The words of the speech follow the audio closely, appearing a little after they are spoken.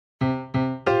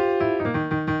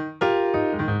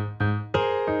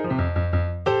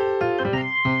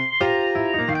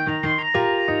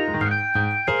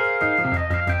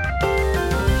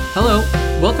Hello,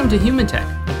 welcome to Human Tech,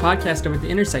 a podcast over the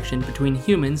intersection between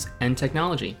humans and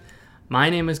technology. My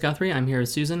name is Guthrie. I'm here with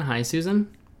Susan. Hi,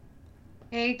 Susan.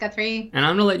 Hey, Guthrie. And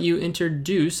I'm going to let you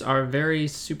introduce our very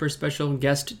super special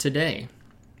guest today.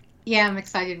 Yeah, I'm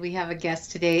excited. We have a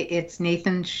guest today. It's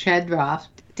Nathan Shedroff.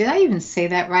 Did I even say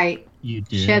that right? You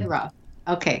did. Shedroff.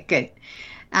 Okay, good.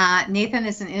 Nathan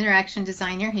is an interaction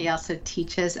designer. He also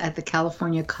teaches at the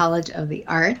California College of the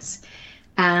Arts.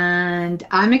 And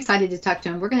I'm excited to talk to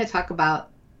him. We're going to talk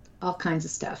about all kinds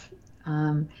of stuff.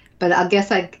 But I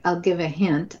guess I'll give a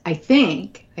hint. I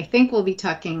think we'll be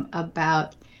talking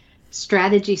about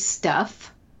strategy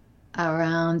stuff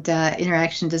around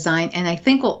interaction design. And I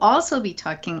think we'll also be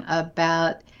talking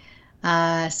about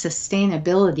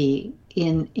sustainability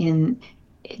in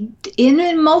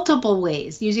multiple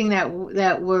ways, using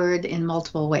that word in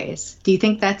multiple ways. Do you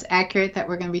think that's accurate, that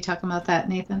we're going to be talking about that,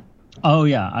 Nathan? Oh,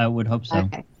 yeah, I would hope so.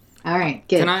 Okay. All right,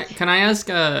 good. Can I ask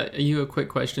you a quick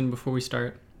question before we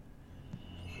start?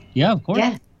 Yeah, of course.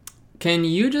 Yeah. Can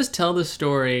you just tell the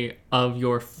story of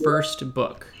your first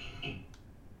book?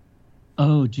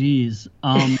 Oh, geez.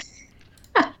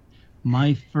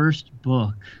 My first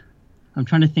book. I'm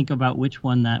trying to think about which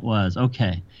one that was.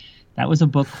 Okay. That was a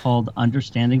book called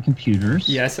Understanding Computers.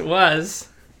 Yes, it was.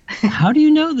 How do you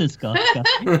know this, Gus?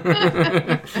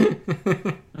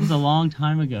 That was a long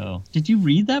time ago. Did you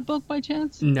read that book by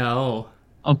chance? No.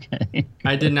 Okay.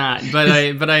 I did not, but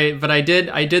I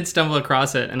did stumble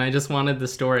across it, and I just wanted the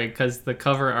story because the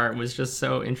cover art was just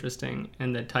so interesting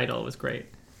and the title was great.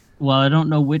 Well, I don't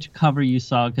know which cover you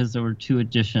saw because there were two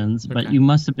editions, Okay. but you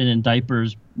must have been in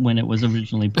diapers when it was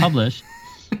originally published.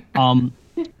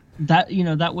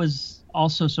 That was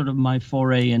also sort of my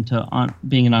foray into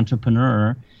being an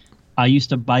entrepreneur. I used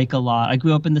to bike a lot. I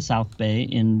grew up in the South Bay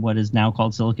in what is now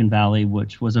called Silicon Valley,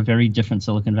 which was a very different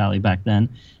Silicon Valley back then.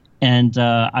 And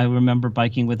I remember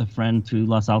biking with a friend through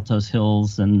Los Altos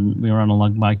Hills, and we were on a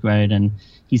long bike ride, and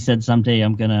he said, someday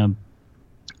I'm going to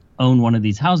own one of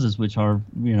these houses, which are,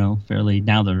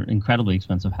 now they're incredibly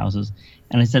expensive houses.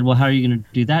 And I said, well, how are you going to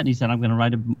do that? And he said, I'm going to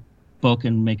write a book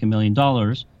and make $1 million,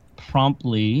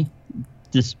 promptly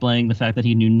displaying the fact that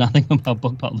he knew nothing about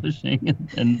book publishing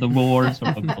and the rewards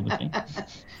for book publishing.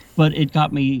 But it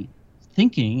got me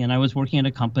thinking, and I was working at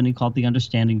a company called The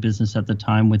Understanding Business at the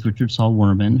time with Richard Saul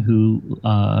Wurman,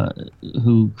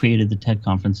 who created the TED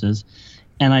conferences.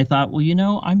 And I thought,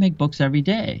 well, I make books every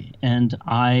day, and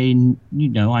I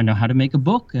know how to make a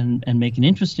book and make an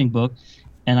interesting book,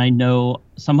 and I know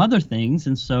some other things.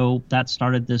 And so that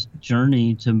started this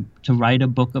journey to write a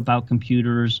book about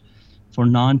computers for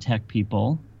non-tech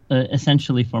people,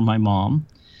 essentially for my mom.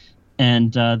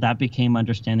 And that became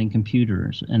Understanding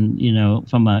Computers. And,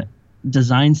 from a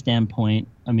design standpoint,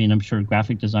 I'm sure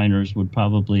graphic designers would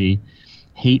probably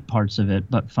hate parts of it,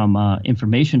 but from an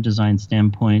information design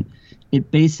standpoint, it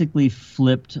basically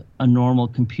flipped a normal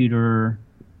computer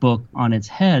book on its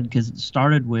head, because it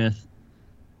started with,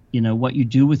 what you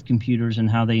do with computers and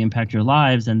how they impact your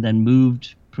lives, and then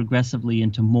moved progressively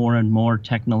into more and more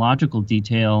technological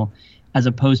detail, as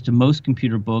opposed to most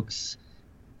computer books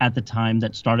at the time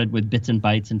that started with bits and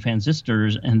bytes and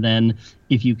transistors. And then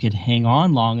if you could hang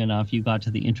on long enough, you got to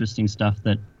the interesting stuff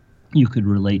that you could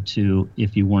relate to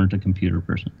if you weren't a computer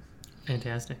person.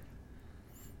 Fantastic.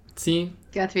 See?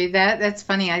 Guthrie, that's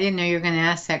funny. I didn't know you were going to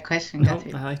ask that question, Nope,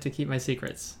 Guthrie. I like to keep my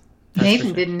secrets.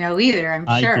 Nathan didn't know either, I'm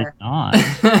I sure. did not.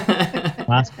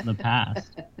 Blast from the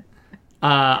past.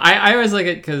 I always like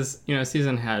it because,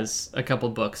 Susan has a couple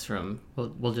books from,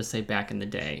 we'll just say back in the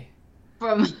day.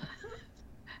 From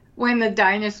when the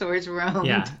dinosaurs roamed.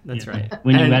 Yeah, that's right.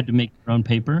 When you had to make your own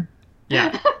paper?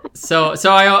 Yeah. So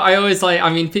I always like,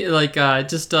 the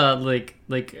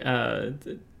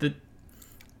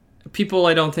people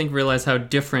I don't think realize how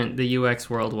different the UX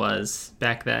world was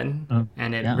back then,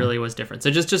 and it really was different. So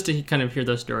just to kind of hear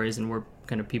those stories and where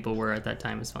kind of people were at that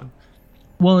time is fun.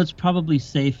 Well, it's probably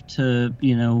safe to,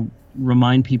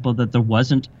 remind people that there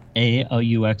wasn't a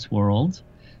UX world,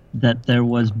 that there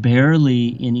was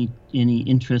barely any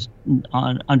interest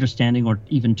on understanding or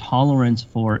even tolerance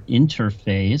for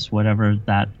interface, whatever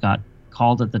that got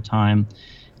called at the time,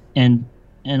 and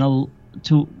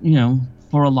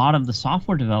for a lot of the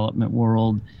software development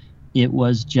world, it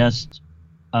was just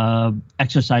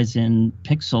exercise in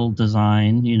pixel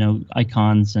design,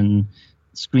 icons and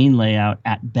screen layout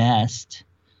at best.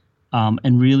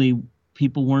 And really,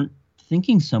 people weren't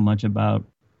thinking so much about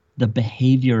the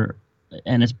behavior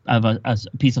of a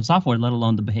piece of software, let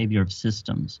alone the behavior of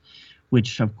systems,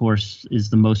 which, of course, is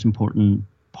the most important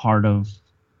part of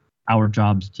our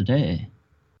jobs today.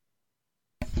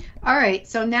 All right,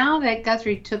 so now that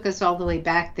Guthrie took us all the way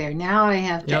back there, now I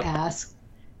have to ask,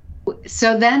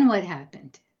 So then what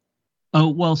happened? Oh,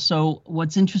 well, so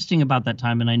what's interesting about that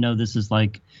time, and I know this is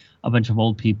like a bunch of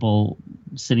old people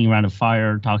sitting around a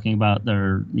fire talking about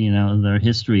their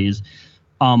histories.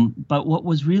 But what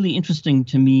was really interesting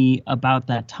to me about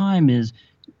that time is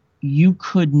you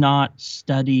could not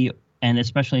study, and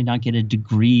especially not get a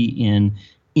degree in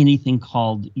anything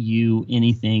called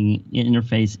anything,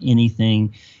 interface,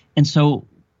 anything. And so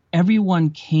everyone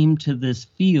came to this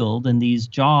field and these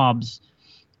jobs,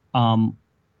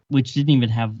 which didn't even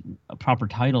have proper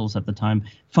titles at the time,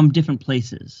 from different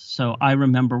places. So I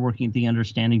remember working at the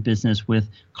Understanding business with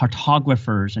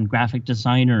cartographers and graphic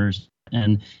designers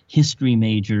and history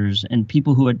majors and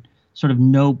people who had sort of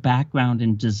no background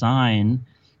in design,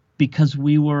 because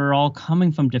we were all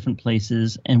coming from different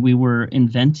places and we were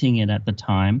inventing it at the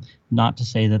time. Not to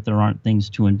say that there aren't things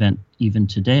to invent even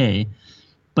today,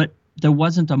 but there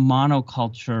wasn't a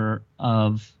monoculture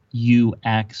of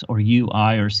UX or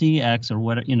UI or CX or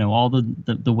what, all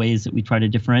the ways that we try to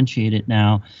differentiate it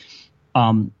now.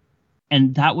 And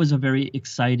that was a very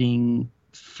exciting,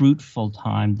 fruitful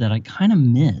time that I kind of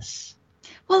miss.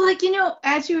 Well,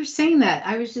 as you were saying that,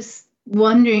 I was just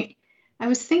wondering, I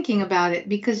was thinking about it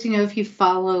because, if you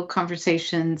follow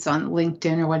conversations on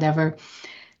LinkedIn or whatever,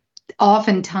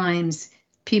 oftentimes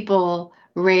people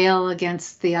rail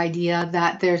against the idea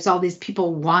that there's all these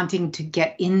people wanting to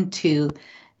get into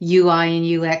UI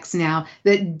and UX now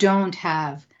that don't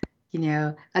have,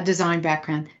 a design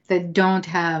background, that don't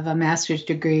have a master's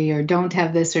degree or don't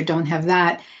have this or don't have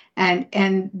that.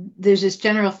 And there's this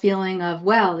general feeling of,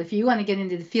 well, if you want to get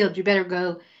into the field, you better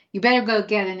go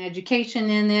get an education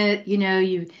in it.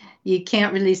 You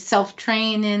can't really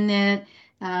self-train in it.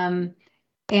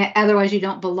 Otherwise you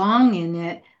don't belong in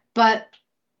it. But,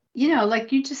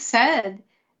 like you just said,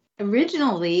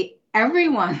 originally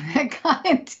everyone that got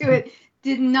into it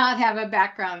did not have a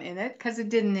background in it because it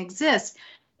didn't exist.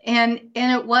 And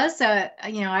it was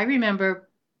I remember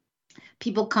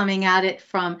people coming at it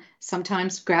from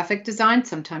sometimes graphic design,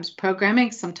 sometimes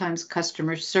programming, sometimes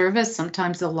customer service,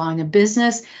 sometimes the line of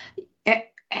business,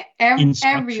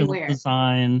 everywhere.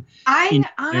 Design. I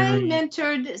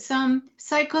mentored some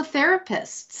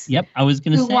psychotherapists. Yep, I was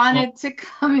going to say who wanted to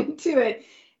come into it,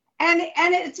 and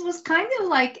it was kind of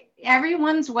like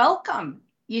everyone's welcome,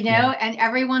 and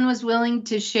everyone was willing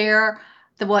to share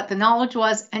what the knowledge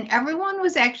was, and everyone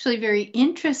was actually very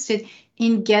interested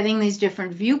in getting these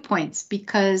different viewpoints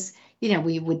because,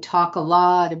 we would talk a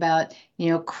lot about,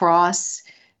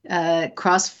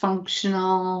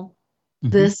 cross-functional,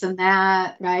 this and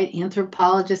that, right?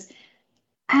 Anthropologists.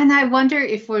 And I wonder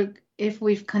if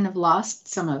we've kind of lost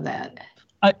some of that.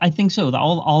 I think so.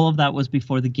 All of that was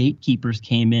before the gatekeepers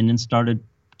came in and started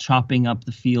chopping up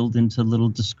the field into little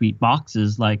discrete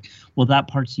boxes like, well, that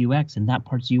part's UX and that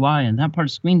part's UI and that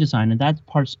part's screen design and that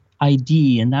part's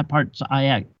ID and that part's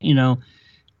IX.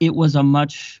 It was a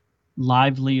much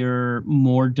livelier,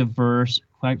 more diverse,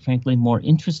 quite frankly, more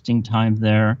interesting time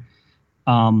there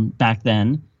back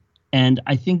then. And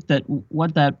I think that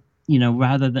what that,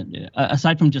 rather than,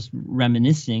 aside from just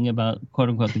reminiscing about, quote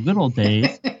unquote, the good old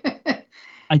days,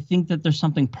 I think that there's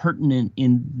something pertinent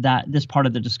in this part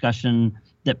of the discussion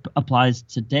that applies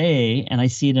today, and I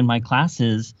see it in my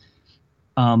classes.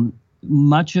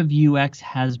 Much of UX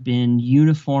has been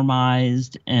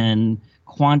uniformized and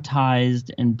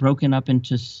quantized and broken up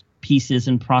into pieces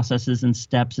and processes and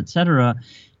steps, et cetera.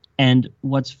 And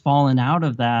what's fallen out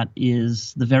of that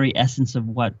is the very essence of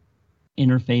what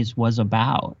interface was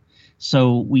about.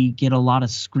 So we get a lot of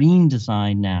screen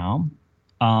design now,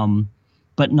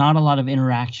 but not a lot of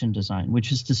interaction design,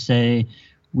 which is to say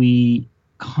we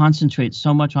concentrate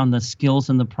so much on the skills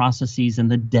and the processes and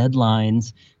the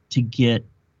deadlines to get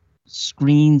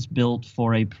screens built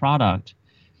for a product.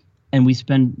 And we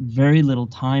spend very little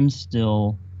time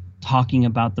still talking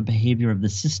about the behavior of the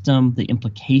system, the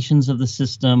implications of the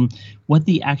system, what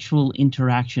the actual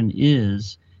interaction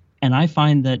is. And I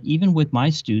find that even with my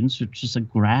students, which is a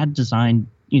grad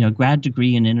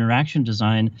degree in interaction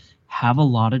design, have a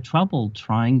lot of trouble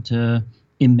trying to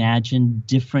imagine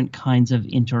different kinds of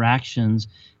interactions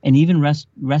and even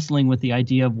wrestling with the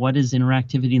idea of what is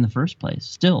interactivity in the first place,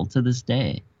 still to this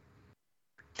day.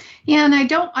 Yeah, and I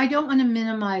don't want to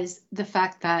minimize the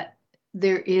fact that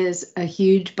there is a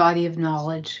huge body of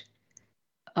knowledge,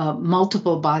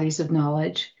 multiple bodies of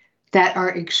knowledge that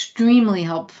are extremely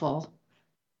helpful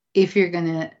if you're going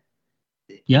to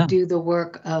do the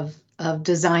work of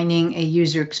designing a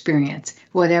user experience,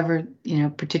 whatever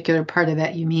particular part of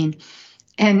that you mean.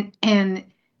 And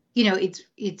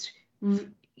it's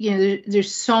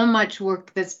there's so much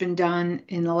work that's been done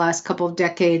in the last couple of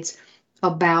decades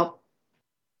about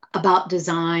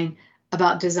design,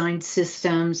 about design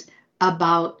systems,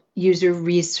 about user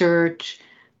research,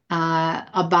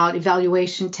 about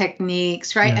evaluation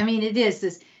techniques, right? Yeah. I mean, it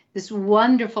is this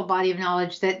wonderful body of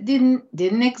knowledge that didn't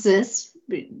exist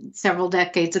several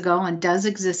decades ago and does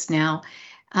exist now,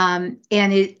 and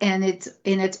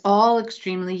it's all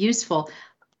extremely useful.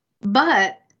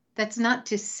 But that's not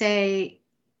to say,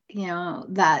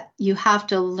 that you have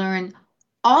to learn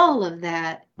all of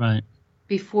that right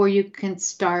before you can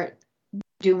start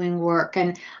doing work.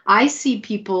 And I see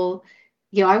people,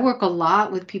 I work a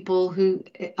lot with people who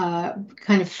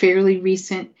kind of fairly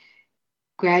recent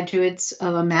graduates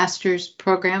of a master's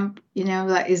program.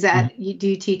 Is that, do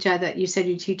you teach at that? You said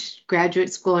you teach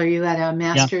graduate school. Are you at a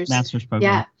master's? Yeah, master's program.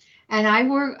 Yeah. And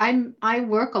I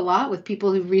work a lot with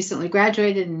people who recently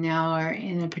graduated and now are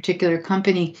in a particular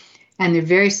company, and they're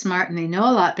very smart and they know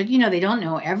a lot, but they don't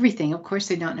know everything. Of course,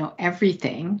 they don't know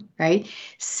everything, right?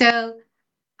 So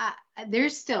they're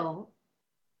still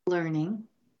learning.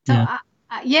 So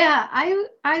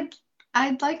I'd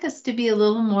like us to be a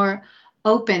little more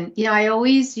open. I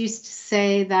always used to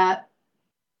say that.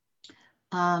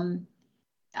 I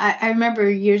remember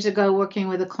years ago working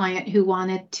with a client who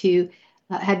wanted to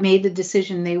had made the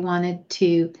decision they wanted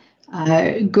to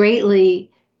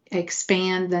greatly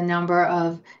expand the number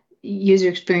of user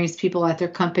experience people at their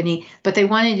company, but they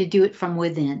wanted to do it from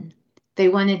within. They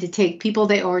wanted to take people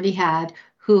they already had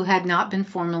who had not been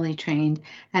formally trained,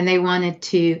 and they wanted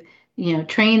to,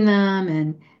 train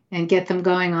them and get them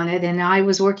going on it. And I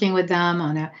was working with them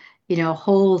on a,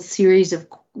 whole series of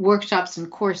workshops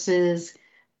and courses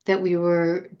that we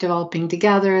were developing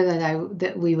together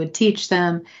that we would teach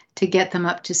them to get them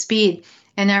up to speed.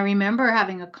 And I remember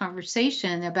having a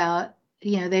conversation about,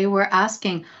 they were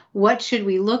asking, what should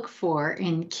we look for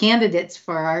in candidates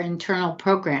for our internal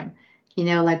program?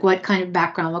 Like what kind of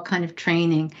background, what kind of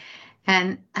training?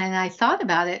 And I thought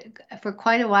about it for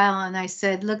quite a while, and I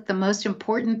said, look, the most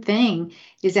important thing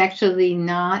is actually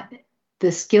not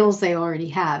the skills they already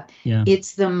have. Yeah.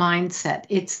 It's the mindset,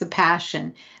 it's the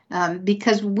passion,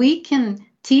 because we can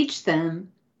teach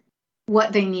them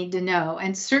what they need to know.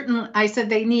 And certainly, I said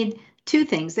they need two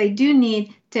things. They do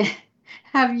need to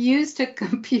have used a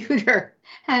computer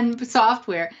and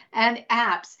software and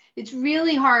apps. It's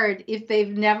really hard if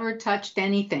they've never touched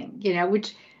anything,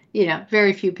 which,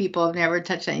 very few people have never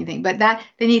touched anything, but that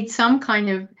they need some kind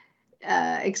of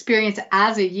experience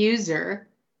as a user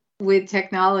with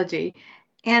technology.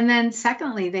 And then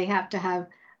secondly, they have to have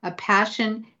a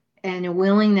passion and a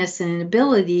willingness and an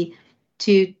ability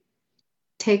to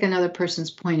take another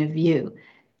person's point of view.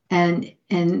 And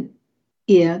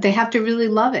they have to really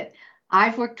love it.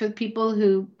 I've worked with people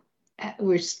who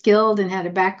were skilled and had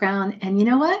a background, and you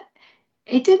know what?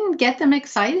 It didn't get them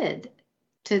excited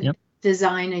to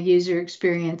design a user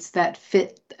experience that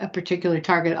fit a particular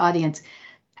target audience.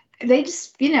 They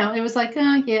just, it was like,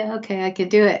 oh yeah, okay, I could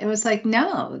do it. It was like,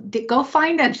 no, go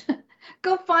find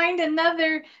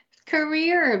another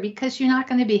career, because you're not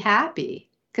going to be happy,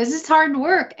 because it's hard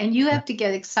work and you have to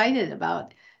get excited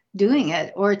about doing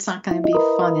it, or it's not going to be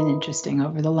fun and interesting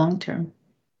over the long term.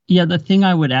 Yeah, the thing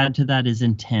I would add to that is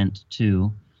intent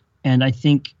too. And I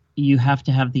think you have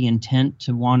to have the intent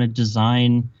to want to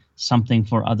design something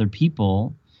for other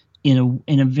people in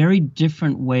a very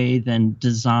different way than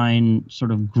design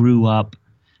sort of grew up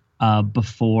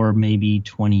before maybe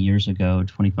 20 years ago,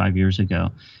 25 years ago.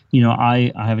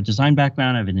 I have a design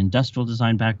background. I have an industrial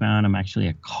design background. I'm actually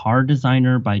a car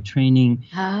designer by training.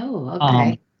 Oh,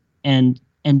 okay.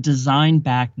 And design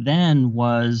back then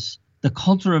was, the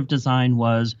culture of design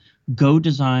was go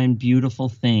design beautiful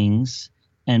things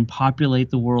and populate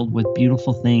the world with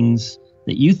beautiful things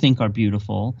that you think are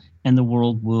beautiful, and the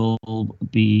world will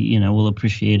be, will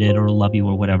appreciate it or love you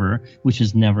or whatever, which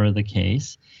is never the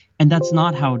case. And that's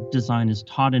not how design is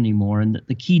taught anymore. And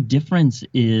the key difference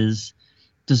is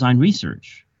design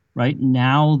research, right?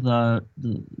 Now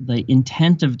the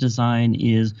intent of design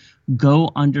is go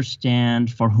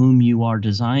understand for whom you are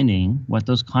designing, what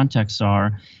those contexts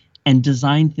are, and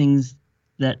design things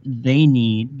that they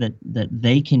need, that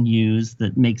they can use,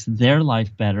 that makes their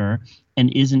life better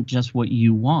and isn't just what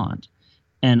you want.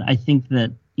 And I think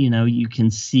that, you can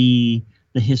see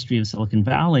the history of Silicon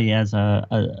Valley as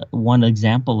a one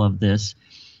example of this.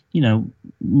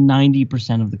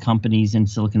 90% of the companies in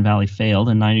Silicon Valley failed,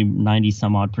 and 90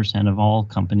 some odd percent of all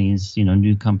companies,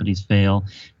 new companies fail,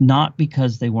 not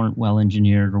because they weren't well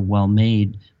engineered or well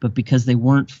made, but because they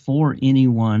weren't for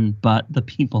anyone but the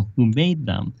people who made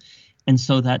them. And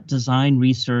so that design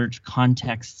research,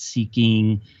 context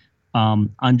seeking,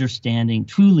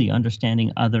 truly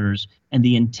understanding others, and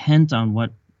the intent on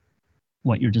what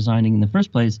what you're designing in the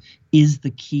first place is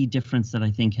the key difference that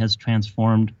I think has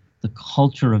transformed the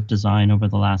culture of design over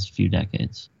the last few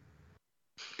decades.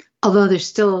 Although there's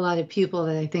still a lot of people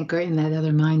that I think are in that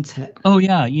other mindset. Oh,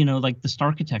 yeah. Like the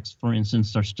Starchitects, for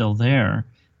instance, are still there.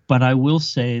 But I will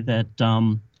say that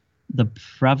the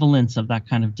prevalence of that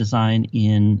kind of design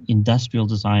in industrial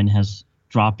design has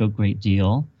dropped a great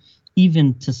deal,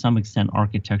 even to some extent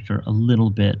architecture a little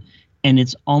bit. And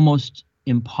it's almost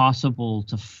impossible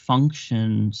to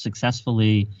function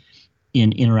successfully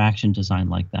in interaction design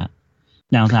like that.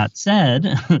 Now, that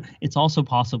said, it's also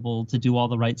possible to do all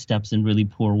the right steps in really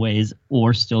poor ways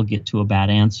or still get to a bad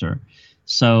answer.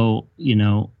 So,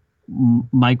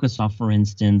 Microsoft, for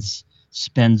instance,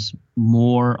 spends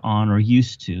more on, or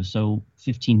used to. So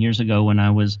 15 years ago when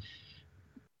I was,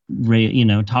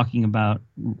 talking about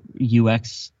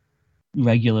UX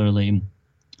regularly,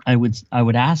 I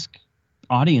would ask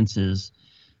audiences,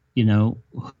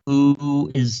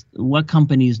 what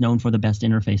company is known for the best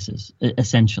interfaces,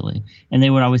 essentially. And they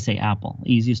would always say Apple,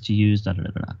 easiest to use, da, da,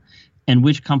 da, da. And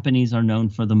which companies are known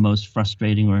for the most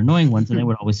frustrating or annoying ones? And they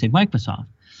would always say Microsoft.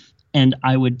 And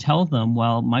I would tell them,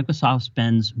 well, Microsoft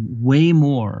spends way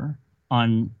more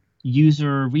on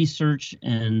user research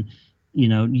and,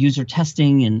 user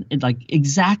testing and like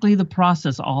exactly the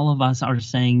process all of us are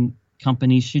saying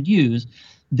companies should use.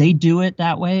 They do it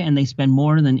that way and they spend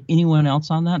more than anyone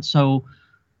else on that. So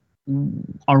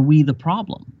are we the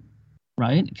problem,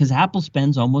 right? Because Apple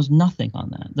spends almost nothing on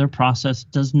that. Their process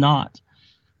does not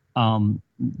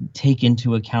take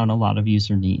into account a lot of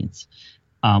user needs,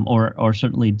 or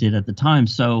certainly did at the time.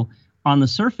 So on the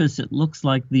surface, it looks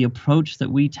like the approach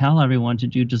that we tell everyone to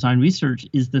do design research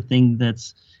is the thing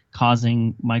that's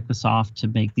causing Microsoft to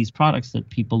make these products that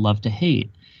people love to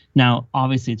hate. Now,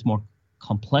 obviously, it's more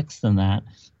complex than that,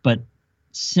 but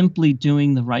simply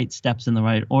doing the right steps in the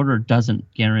right order doesn't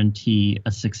guarantee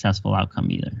a successful outcome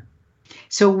either.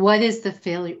 So what is the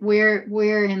failure?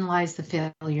 Wherein lies the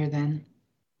failure then?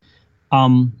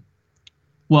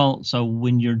 Well, so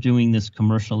when you're doing this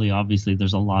commercially, obviously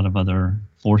there's a lot of other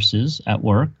forces at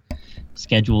work,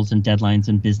 schedules and deadlines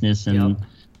and business and,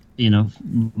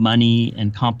 money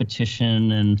and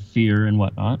competition and fear and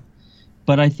whatnot.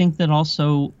 But I think that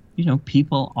also,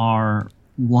 people are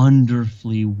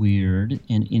wonderfully weird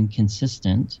and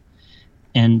inconsistent.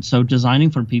 And so designing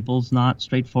for people is not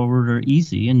straightforward or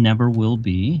easy and never will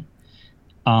be.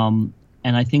 And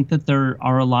I think that there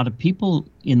are a lot of people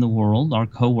in the world, our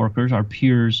coworkers, our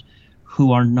peers,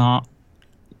 who are not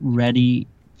ready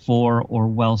for or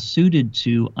well suited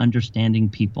to understanding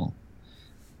people.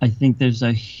 I think there's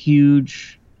a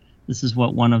huge, this is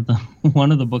what one of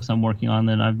the books I'm working on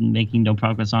that I'm making no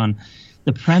progress on.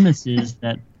 The premise is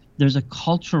that there's a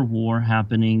culture war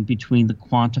happening between the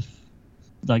quant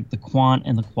and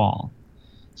the qual.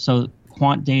 So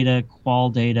quant data,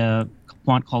 qual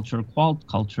culture, qual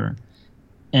culture.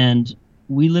 And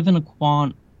we live in a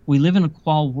qual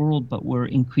world, but we're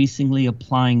increasingly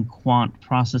applying quant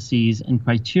processes and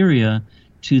criteria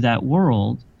to that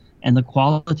world, and the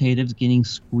qualitative is getting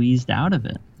squeezed out of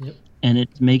it. Yep. And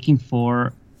it's making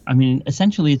for,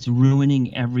 essentially it's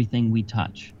ruining everything we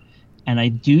touch. And I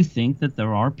do think that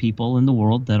there are people in the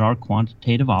world that are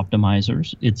quantitative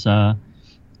optimizers.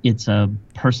 It's a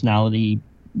personality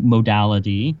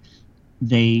modality.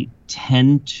 They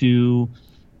tend to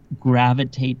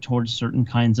gravitate towards certain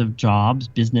kinds of jobs,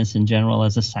 business in general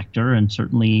as a sector, and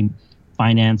certainly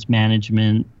finance,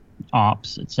 management,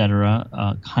 ops,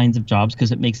 etc., kinds of jobs,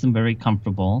 because it makes them very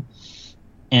comfortable.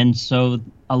 And so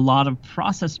a lot of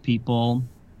process people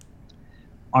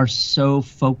are so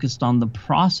focused on the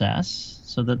process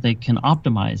so that they can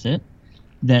optimize it,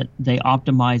 that they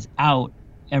optimize out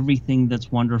everything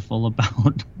that's wonderful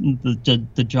about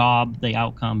the job, the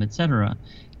outcome, etc.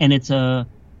 And it's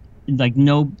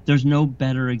there's no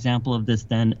better example of this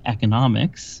than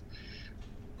economics,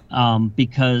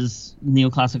 because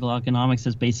neoclassical economics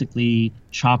has basically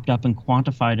chopped up and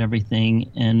quantified everything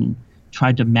and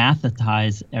tried to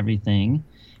mathetize everything.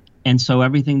 And so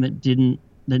everything that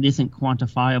isn't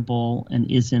quantifiable and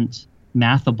isn't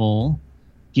mathable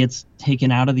gets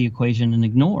taken out of the equation and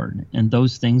ignored. And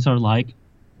those things are like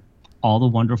all the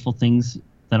wonderful things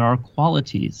that are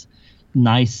qualities,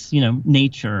 nice,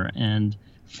 nature and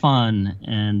fun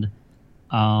and,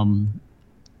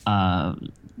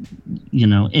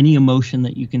 any emotion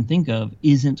that you can think of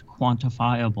isn't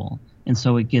quantifiable. And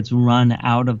so it gets run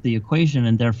out of the equation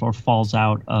and therefore falls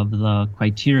out of the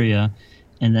criteria.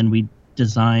 And then we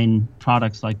design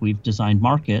products like we've designed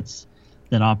markets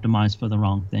that optimize for the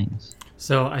wrong things.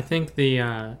 So I think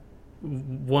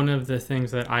one of the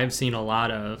things that I've seen a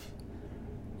lot of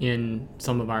in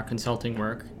some of our consulting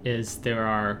work is there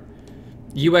are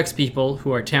UX people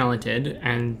who are talented,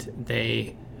 and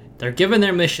they're given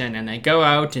their mission, and they go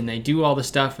out and they do all the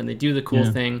stuff and they do the cool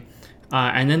thing,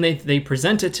 and then they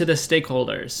present it to the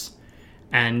stakeholders,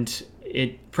 and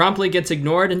it promptly gets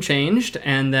ignored and changed,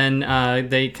 and then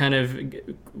they kind of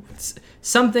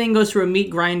something goes through a meat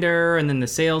grinder, and then the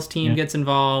sales team gets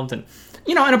involved, and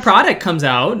and a product comes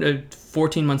out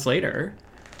 14 months later.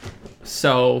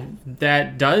 So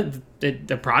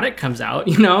the product comes out,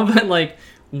 but like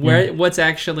what's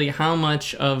actually, how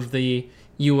much of the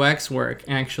UX work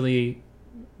actually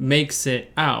makes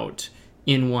it out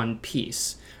in one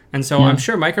piece. And so I'm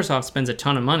sure Microsoft spends a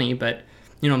ton of money, but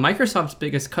Microsoft's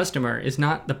biggest customer is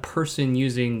not the person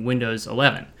using Windows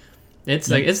 11. It's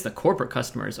like it's the corporate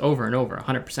customers over and over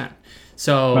 100%.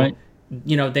 So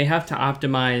they have to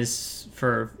optimize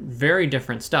for very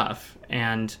different stuff,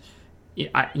 and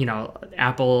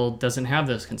Apple doesn't have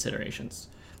those considerations.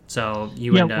 So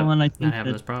you end up not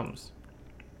having those problems.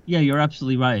 Yeah, you're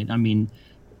absolutely right. I mean,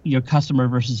 your customer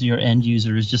versus your end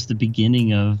user is just the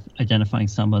beginning of identifying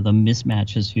some of the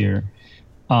mismatches here.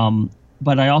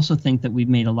 But I also think that we've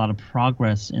made a lot of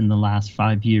progress in the last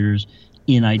 5 years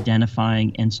in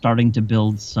identifying and starting to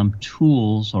build some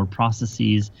tools or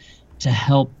processes to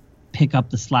help pick up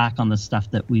the slack on the stuff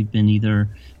that we've been either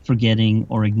forgetting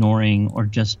or ignoring or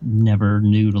just never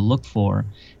knew to look for.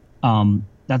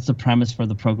 That's the premise for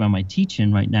the program I teach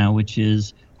in right now, which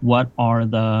is what are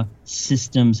the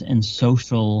systems and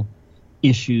social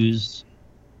issues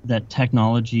that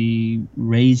technology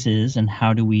raises, and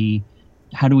how do we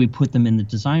put them in the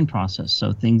design process?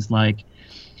 So things like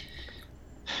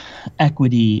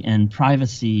equity and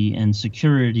privacy and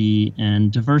security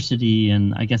and diversity,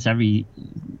 and I guess every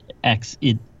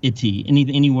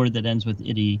any word that ends with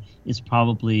itty is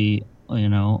probably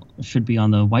should be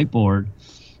on the whiteboard.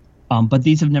 But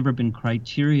these have never been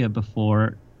criteria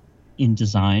before in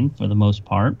design for the most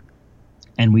part,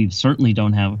 and we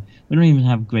don't even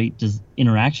have great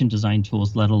interaction design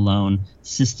tools, let alone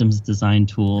systems design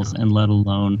tools, and let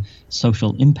alone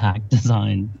social impact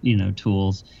design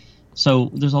tools.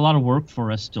 So there's a lot of work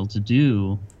for us still to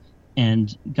do.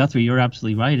 And Guthrie, you're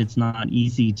absolutely right. It's not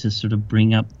easy to sort of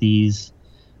bring up these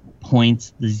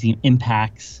points, these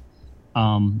impacts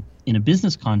in a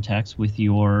business context with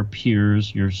your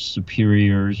peers, your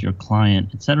superiors, your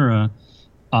client, et cetera,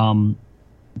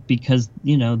 because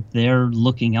they're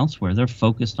looking elsewhere. They're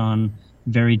focused on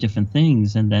very different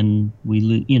things, and then we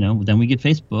get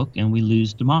Facebook and we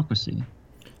lose democracy.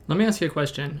 Let me ask you a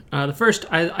question. The first,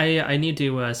 I need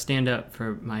to stand up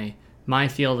for my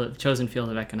chosen field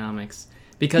of economics,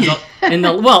 because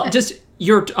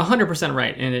you're 100%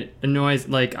 right, and it annoys,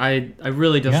 like I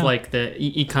really dislike the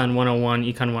Econ 101,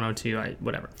 Econ 102,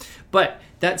 whatever. But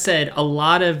that said, a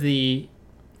lot of the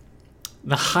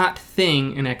hot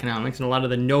thing in economics and a lot of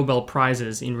the Nobel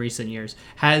Prizes in recent years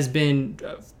has been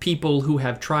people who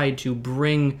have tried to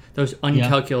bring those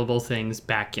uncalculable things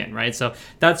back in, right? So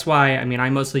that's why, I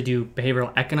mostly do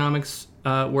behavioral economics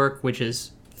work, which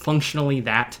is functionally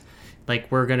that.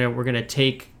 Like we're gonna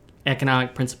take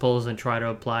economic principles and try to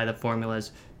apply the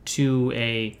formulas to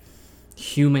a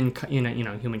human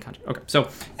context. Okay, so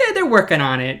they're working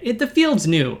on it. The field's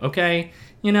new. Okay,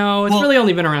 it's really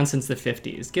only been around since the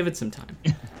 50s. Give it some time.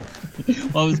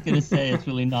 Well, I was going to say it's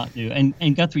really not new.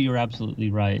 And Guthrie, you're absolutely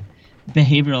right.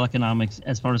 Behavioral economics,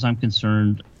 as far as I'm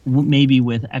concerned, maybe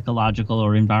with ecological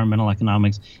or environmental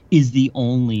economics, is the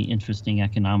only interesting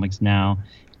economics now,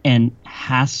 and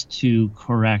has to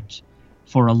correct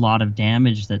for a lot of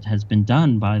damage that has been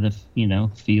done by the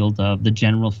the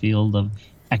general field of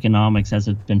economics as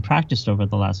it's been practiced over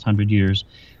the last 100 years.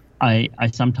 I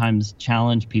sometimes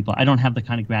challenge people. I don't have the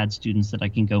kind of grad students that I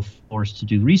can go force to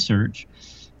do research,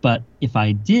 but if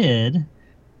I did,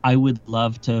 I would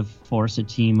love to force a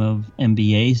team of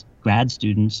MBA grad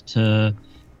students to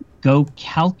go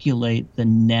calculate the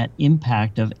net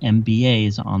impact of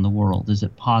MBAs on the world. Is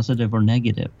it positive or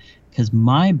negative? Because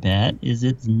my bet is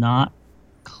it's not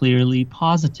clearly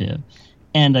positive.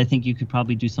 And I think you could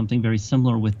probably do something very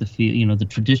similar with the field,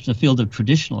 the field of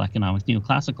traditional economics,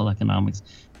 neoclassical economics,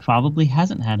 probably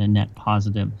hasn't had a net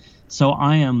positive. So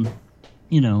I am,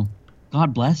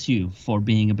 God bless you for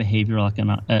being a behavioral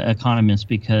economist,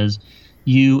 because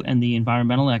you and the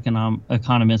environmental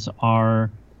economists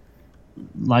are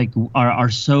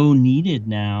so needed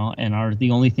now, and are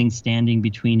the only thing standing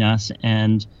between us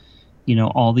and,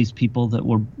 all these people that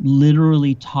were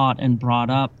literally taught and brought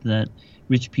up that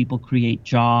rich people create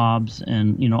jobs,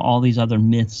 and all these other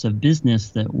myths of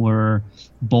business that were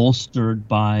bolstered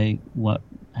by what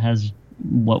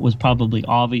was probably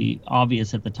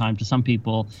obvious at the time to some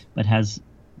people, but has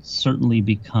certainly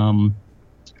become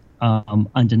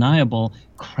undeniable,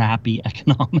 crappy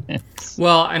economics.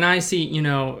 Well, and I see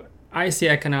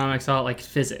economics all like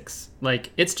physics.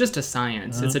 Like, it's just a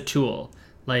science. It's a tool.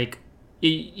 Like,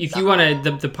 if you want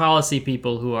to, the policy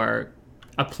people who are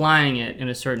applying it in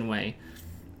a certain way,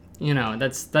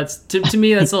 that's to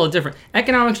me, that's a little different.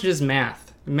 Economics is just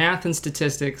math and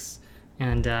statistics.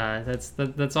 And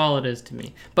that's all it is to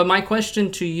me. But my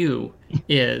question to you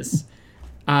is,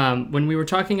 when you were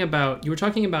talking about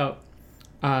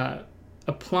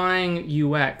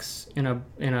applying UX in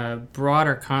a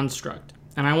broader construct,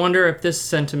 and I wonder if this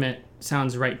sentiment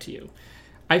sounds right to you.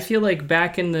 I feel like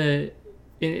back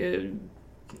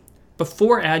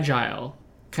before Agile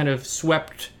kind of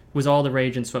was all the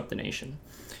rage and swept the nation,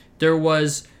 there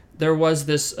was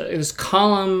this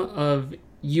column of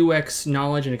UX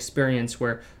knowledge and experience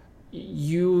where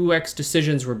UX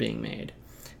decisions were being made.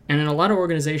 And in a lot of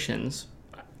organizations,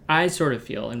 I sort of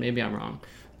feel, and maybe I'm wrong,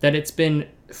 that it's been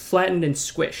flattened and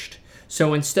squished.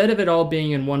 So instead of it all being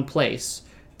in one place,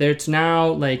 it's now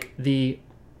like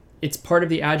it's part of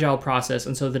the Agile process,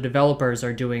 and so the developers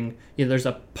are doing, there's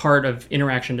a part of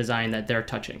interaction design that they're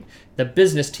touching. The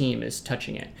business team is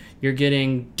touching it. You're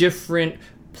getting different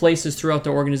places throughout the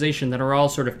organization that are all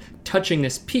sort of touching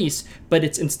this piece, but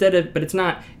it's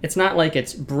not like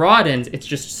it's broadened, it's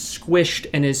just squished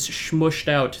and is smushed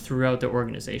out throughout the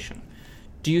organization.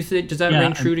 Does that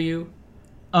ring true to you?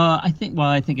 I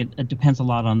think it depends a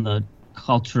lot on the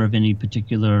culture of any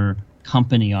particular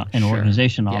company and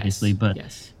organization, obviously, but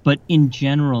in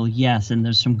general, yes, and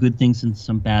there's some good things and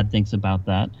some bad things about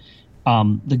that.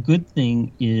 The good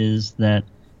thing is that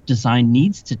design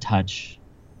needs to touch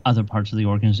other parts of the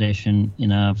organization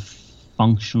in a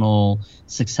functional,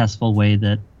 successful way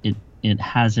that it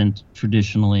hasn't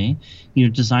traditionally.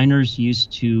 Designers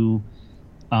used to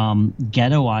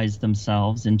ghettoize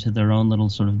themselves into their own little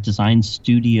sort of design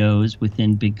studios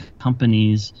within big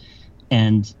companies,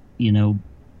 and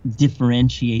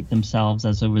differentiate themselves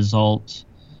as a result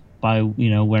by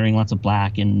wearing lots of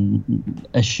black and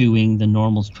eschewing the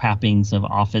normal trappings of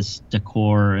office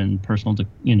decor and personal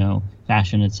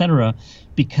fashion, etc.,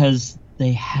 because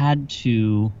they had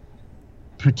to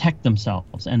protect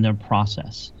themselves and their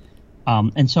process.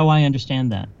 And so I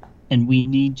understand that. And we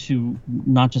need to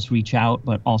not just reach out,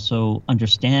 but also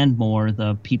understand more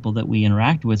the people that we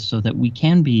interact with so that we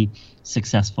can be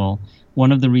successful.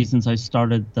 One of the reasons I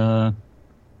started the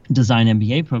design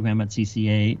MBA program at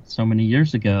CCA so many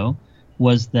years ago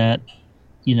was that,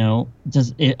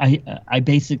 I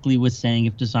basically was saying,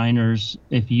 if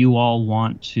we all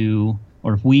want to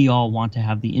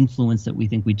have the influence that we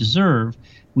think we deserve,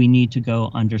 we need to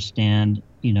go understand,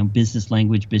 business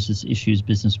language, business issues,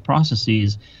 business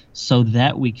processes, so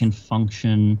that we can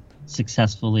function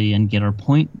successfully and get our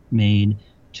point made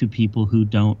to people who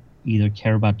don't either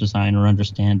care about design or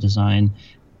understand design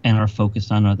and are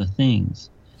focused on other things.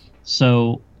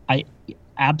 So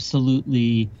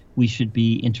we should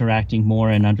be interacting more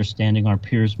and understanding our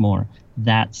peers more.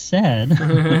 That said,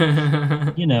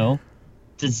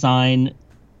 design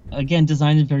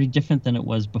is very different than it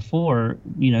was before.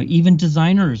 Even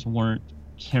designers weren't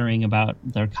caring about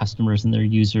their customers and their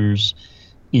users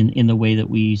in the way that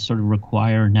we sort of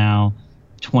require now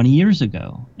 20 years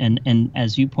ago. And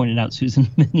as you pointed out, Susan,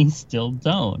 many still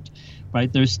don't.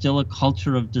 Right? There's still a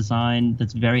culture of design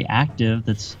that's very active,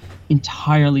 that's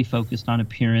entirely focused on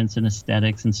appearance and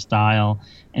aesthetics and style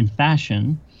and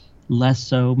fashion, less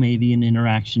so maybe in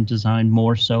interaction design,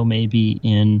 more so maybe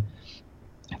in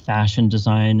fashion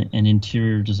design and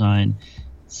interior design.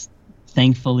 It's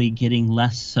thankfully getting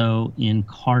less so in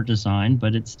car design,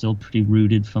 but it's still pretty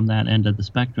rooted from that end of the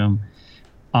spectrum.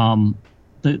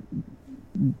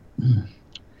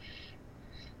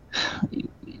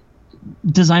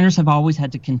 Designers have always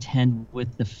had to contend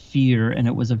with the fear, and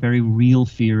it was a very real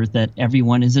fear, that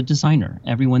everyone is a designer.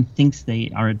 Everyone thinks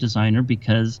they are a designer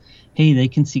because, hey, they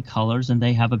can see colors and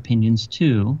they have opinions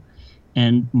too.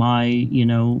 And my,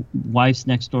 wife's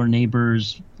next door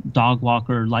neighbor's dog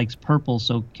walker likes purple,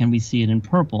 so can we see it in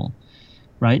purple?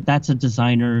 Right? That's a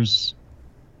designer's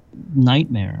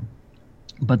nightmare.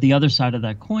 But the other side of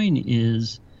that coin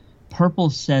is, purple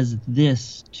says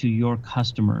this to your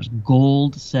customers.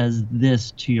 Gold says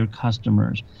this to your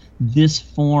customers. This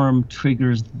form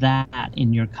triggers that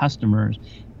in your customers.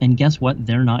 And guess what?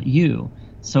 They're not you.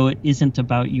 So it isn't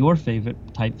about your favorite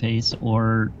typeface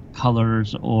or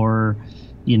colors or,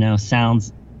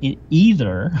 sounds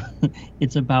either.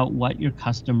 It's about what your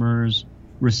customers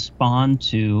respond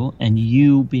to, and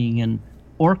you being an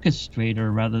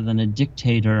orchestrator rather than a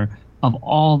dictator of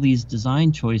all these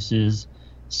design choices,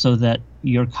 so that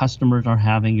your customers are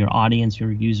having, your audience,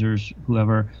 your users,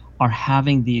 whoever, are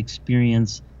having the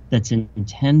experience that's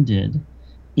intended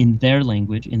in their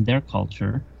language, in their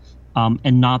culture,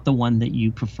 and not the one that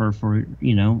you prefer for,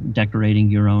 decorating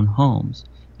your own homes.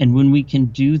 And when we can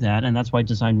do that, and that's why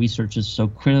design research is so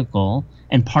critical,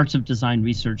 and parts of design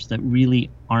research that really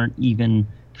aren't even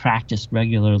practiced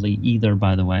regularly either,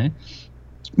 by the way,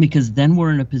 because then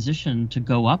we're in a position to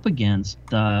go up against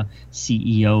the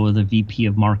CEO or the VP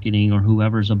of marketing or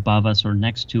whoever's above us or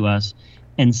next to us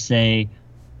and say,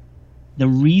 the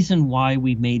reason why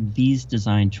we made these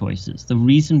design choices, the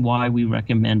reason why we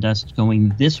recommend us going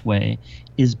this way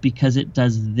is because it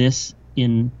does this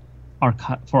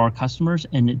for our customers,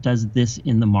 and it does this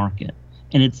in the market.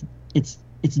 And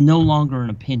it's no longer an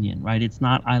opinion, right? It's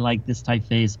not, I like this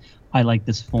typeface, I like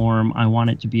this form, I want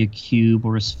it to be a cube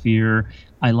or a sphere,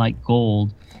 I like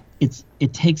gold.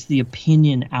 It takes the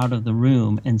opinion out of the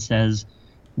room and says,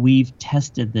 we've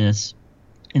tested this,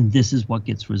 and this is what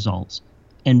gets results.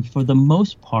 And for the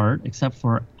most part, except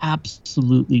for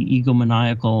absolutely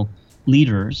egomaniacal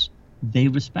leaders, they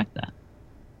respect that.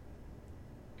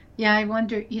 Yeah, I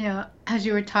wonder, as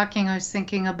you were talking, I was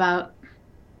thinking about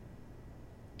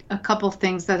a couple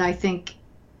things that I think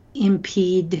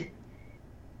impede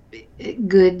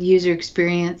good user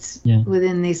experience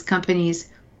within these companies.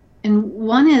 And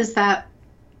one is that,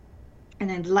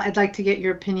 and I'd like to get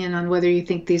your opinion on whether you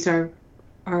think these are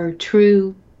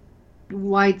true,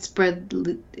 widespread,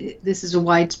 this is a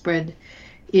widespread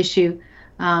issue.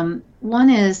 One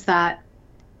is that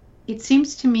it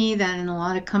seems to me that in a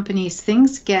lot of companies,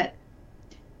 things get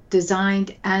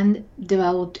designed and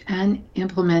developed and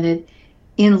implemented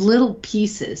in little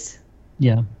pieces.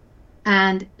 Yeah.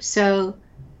 And so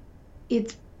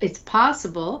it's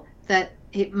possible that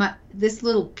this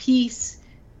little piece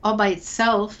all by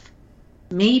itself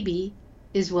maybe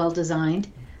is well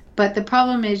designed, but the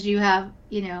problem is you have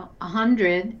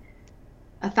 100,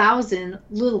 1,000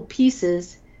 little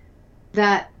pieces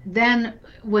that then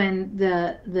when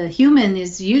the human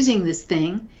is using this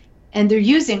thing and they're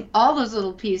using all those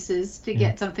little pieces to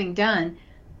get something done,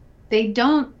 they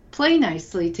don't play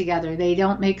nicely together. They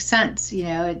don't make sense.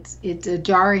 It's a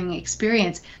jarring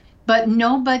experience, but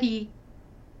nobody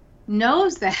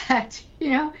knows that,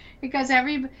 because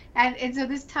and so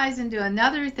this ties into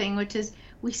another thing, which is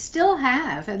we still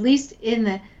have, at least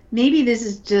maybe this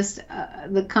is just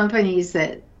the companies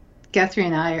that Guthrie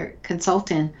and I are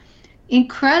consulting,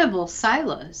 incredible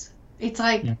silos. It's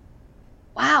like,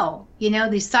 wow,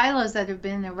 these silos that have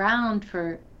been around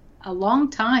for a long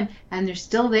time and they're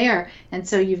still there. And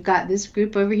so you've got this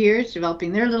group over here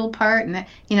developing their little part and that,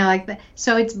 like that.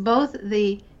 So it's both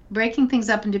the breaking things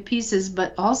up into pieces,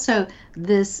 but also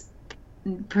this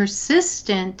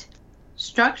persistent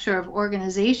structure of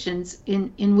organizations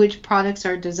in which products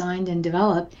are designed and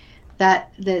developed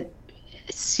that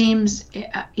seems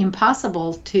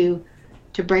impossible to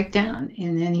break down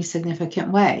in any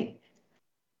significant way.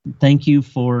 Thank you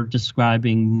for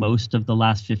describing most of the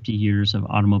last 50 years of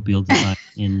automobile design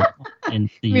in the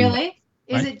Really?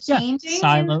 Right? Is it changing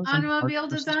in automobile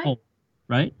design?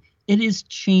 Right? It is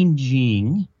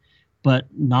changing, but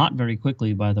not very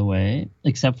quickly, by the way,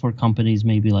 except for companies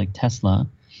maybe like Tesla.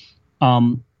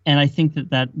 And I think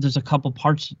that there's a couple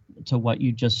parts to what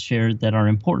you just shared that are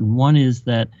important. One is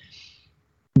that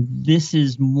this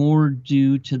is more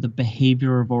due to the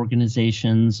behavior of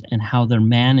organizations and how they're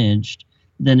managed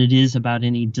than it is about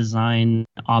any design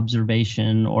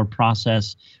observation or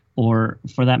process, or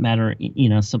for that matter,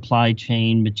 supply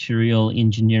chain, material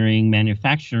engineering,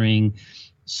 manufacturing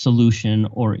solution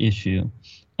or issue.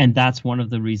 And that's one of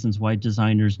the reasons why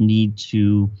designers need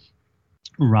to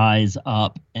rise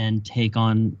up and take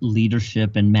on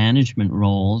leadership and management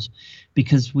roles,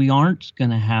 because we aren't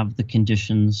going to have the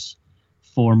conditions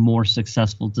for more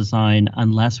successful design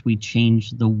unless we change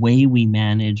the way we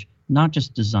manage, not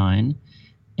just design,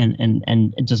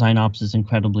 and design ops is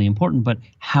incredibly important, but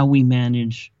how we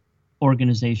manage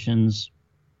organizations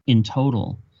in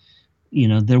total.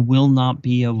 There will not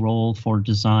be a role for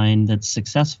design that's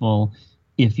successful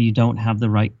if you don't have the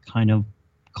right kind of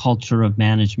culture of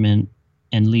management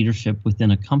and leadership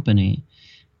within a company,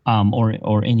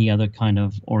 or any other kind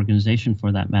of organization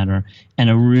for that matter. And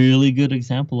a really good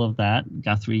example of that,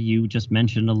 Guthrie, you just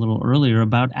mentioned a little earlier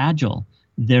about Agile.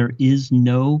 There is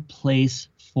no place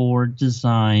for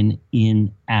design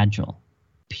in Agile,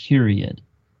 period.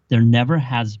 There never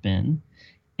has been.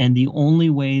 And the only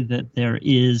way that there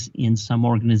is in some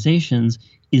organizations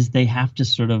is they have to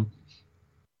sort of,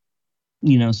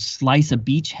 slice a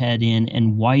beachhead in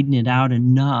and widen it out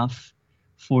enough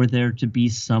for there to be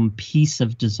some piece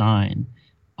of design.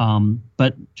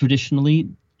 But traditionally,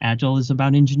 Agile is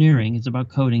about engineering. It's about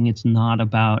coding. It's not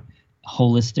about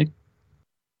holistic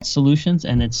solutions,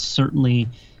 and it's certainly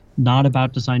not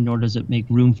about design, nor does it make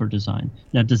room for design.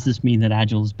 Now, does this mean that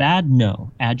Agile is bad?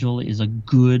 No. Agile is a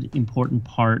good, important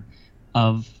part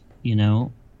of,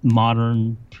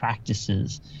 modern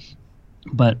practices.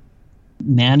 But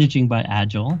managing by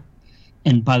Agile,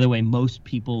 and by the way, most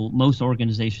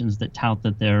organizations that tout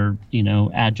that they're,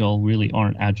 Agile really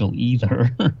aren't Agile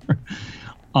either.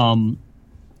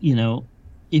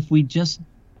 If we just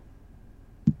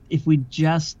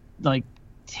like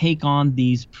take on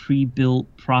these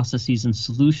pre-built processes and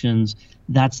solutions,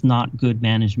 that's not good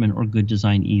management or good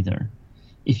design either.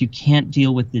 If you can't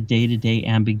deal with the day-to-day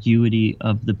ambiguity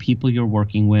of the people you're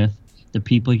working with, the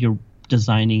people you're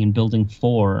designing and building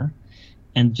for,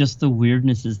 and just the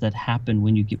weirdnesses that happen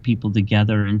when you get people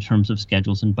together in terms of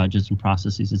schedules and budgets and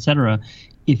processes, et cetera,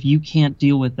 if you can't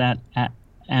deal with that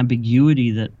ambiguity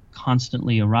that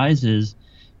constantly arises,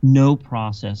 no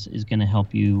process is going to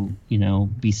help you,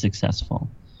 be successful.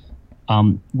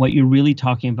 What you're really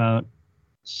talking about,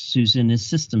 Susan, is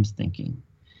systems thinking.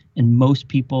 And most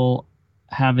people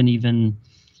haven't even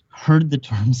heard the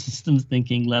term systems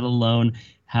thinking, let alone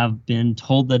have been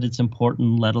told that it's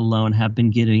important, let alone have been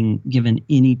given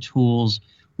any tools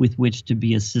with which to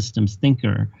be a systems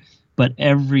thinker. But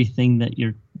everything that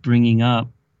you're bringing up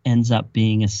ends up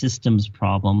being a systems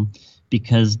problem,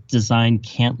 because design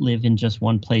can't live in just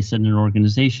one place in an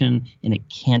organization, and it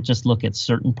can't just look at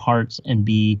certain parts and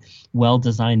be well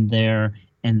designed there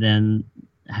and then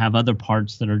have other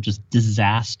parts that are just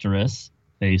disastrous,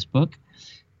 Facebook,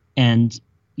 and,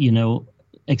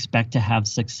 expect to have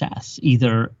success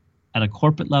either at a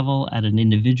corporate level, at an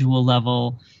individual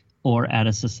level, or at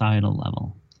a societal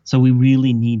level. So we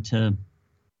really need to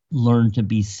learn to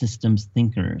be systems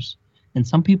thinkers. And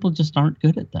some people just aren't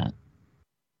good at that.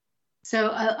 So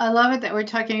I love it that we're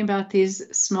talking about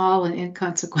these small and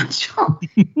inconsequential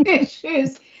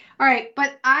issues. All right,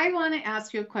 but I want to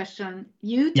ask you a question.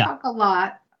 You talk a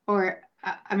lot, or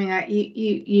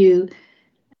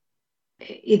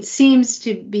it seems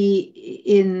to be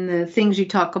in the things you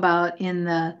talk about in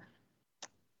the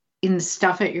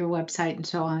stuff at your website and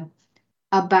so on,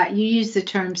 about, you use the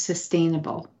term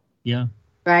sustainable. Yeah.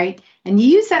 Right? And you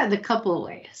use that in a couple of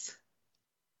ways.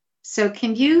 So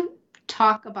can you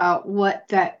talk about what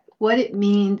it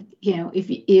means,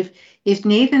 if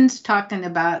Nathan's talking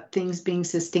about things being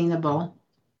sustainable,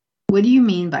 what do you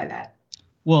mean by that?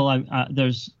 Well,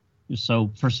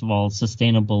 so first of all,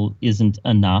 sustainable isn't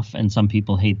enough, and some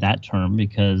people hate that term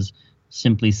because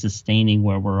simply sustaining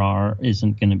where we are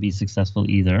isn't going to be successful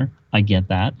either. I get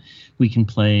that. We can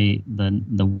play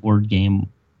the word game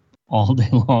all day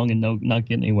long and not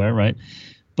get anywhere, right?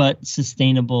 But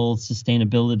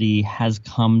sustainability has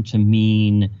come to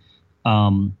mean,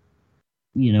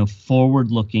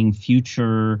 forward-looking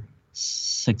future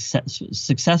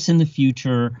success in the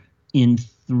future in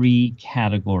three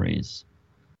categories.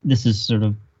 This is sort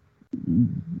of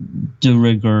de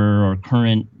rigueur or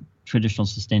current traditional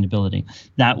sustainability.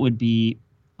 That would be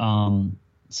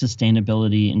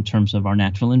sustainability in terms of our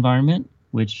natural environment,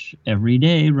 which every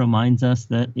day reminds us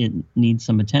that it needs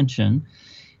some attention.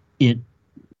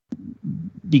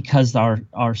 Because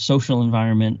our social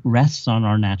environment rests on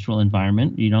our natural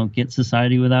environment. You don't get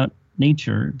society without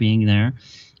nature being there.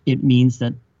 It means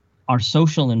that our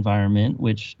social environment,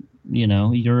 which,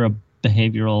 you're a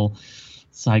behavioral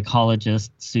psychologist,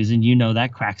 Susan,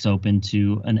 that cracks open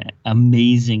to an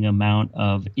amazing amount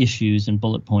of issues and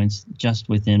bullet points just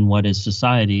within what is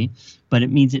society. But it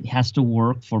means it has to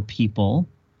work for people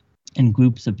and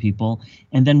groups of people.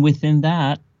 And then within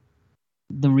that,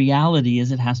 the reality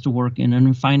is it has to work in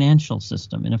a financial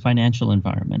system, in a financial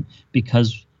environment,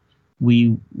 because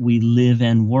we live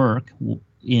and work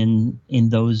in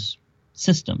those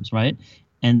systems, right?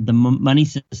 And the money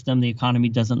system, the economy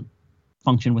doesn't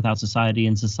function without society,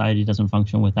 and society doesn't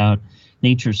function without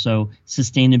nature. So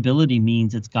sustainability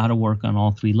means it's got to work on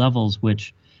all three levels,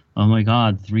 which, oh my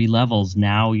God, 3 levels.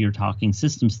 Now you're talking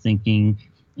systems thinking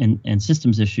and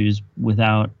systems issues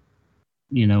without,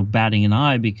 batting an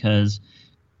eye, because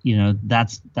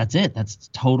that's it. That's the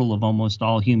total of almost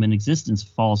all human existence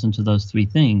falls into those 3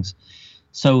 things.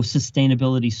 So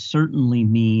sustainability certainly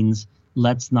means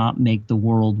let's not make the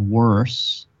world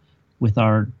worse with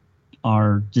our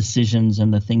decisions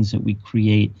and the things that we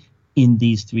create in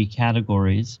these 3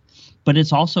 categories. But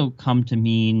it's also come to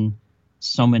mean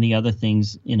so many other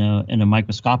things in a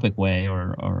microscopic way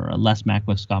or a less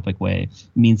macroscopic way.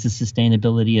 It means the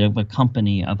sustainability of a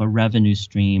company, of a revenue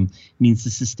stream. It means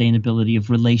the sustainability of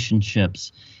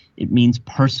relationships. It means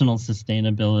personal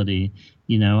sustainability.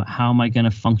 How am I going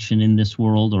to function in this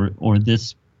world or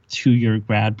this 2-year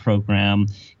grad program,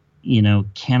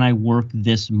 can I work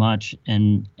this much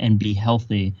and be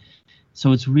healthy?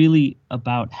 So it's really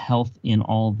about health in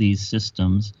all these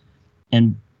systems.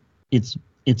 And it's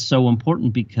so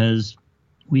important because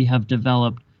we have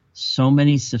developed so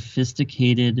many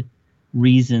sophisticated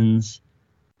reasons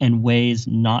and ways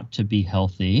not to be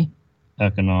healthy,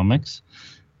 economics,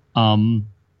 and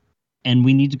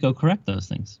we need to go correct those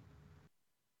things.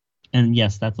 And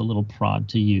yes, that's a little prod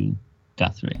to you,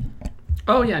 Guthrie.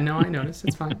 Oh yeah, no, I noticed.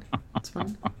 It's fine. It's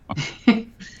fine.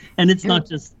 And it's not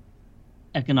just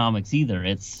economics either.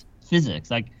 It's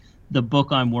physics. Like the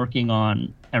book I'm working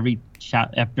on, every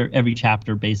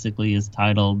chapter basically is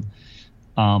titled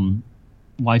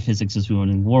 "Why Physics is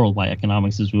Ruining the World," "Why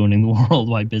Economics is Ruining the World,"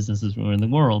 "Why Business is Ruining the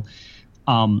World,"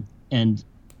 and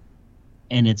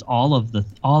it's all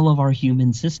of our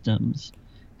human systems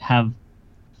have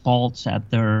faults at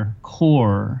their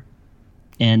core,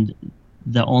 and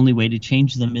the only way to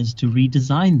change them is to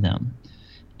redesign them.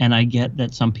 And I get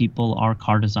that some people are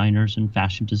car designers and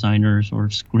fashion designers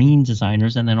or screen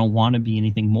designers, and they don't want to be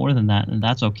anything more than that, and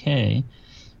that's okay.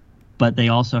 But we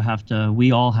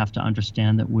all have to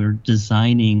understand that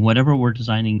whatever we're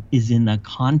designing is in the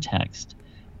context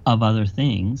of other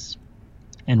things,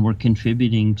 and we're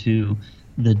contributing to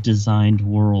the designed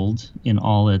world in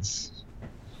all its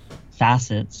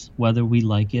facets, whether we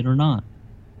like it or not.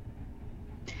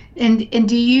 And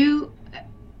do you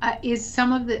is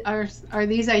some of the are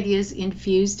these ideas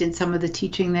infused in some of the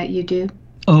teaching that you do?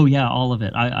 Oh yeah, all of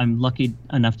it. I'm lucky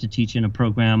enough to teach in a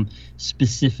program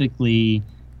specifically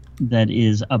that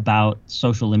is about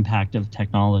social impact of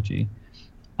technology.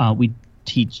 We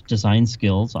teach design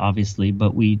skills, obviously,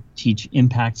 but we teach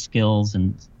impact skills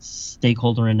and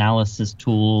stakeholder analysis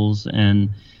tools and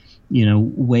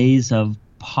ways of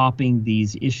popping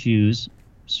these issues,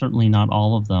 certainly not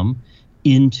all of them,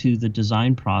 into the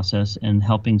design process and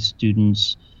helping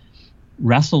students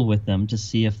wrestle with them to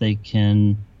see if they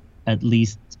can at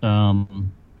least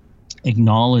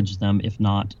acknowledge them, if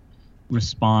not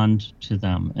respond to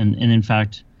them. And in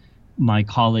fact, my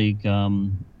colleague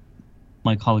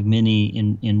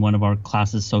Minnie in one of our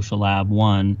classes, Social Lab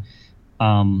 1,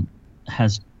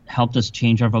 has helped us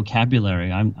change our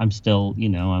vocabulary. I'm still,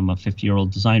 I'm a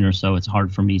 50-year-old designer, so it's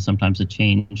hard for me sometimes to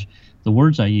change the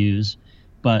words I use,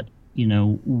 but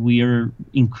we're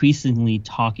increasingly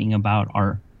talking about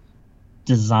our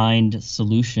designed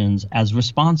solutions as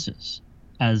responses,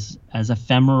 as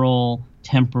ephemeral,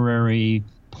 temporary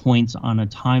points on a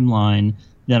timeline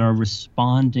that are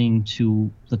responding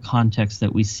to the context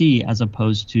that we see, as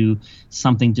opposed to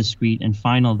something discrete and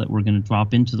final that we're going to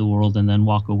drop into the world and then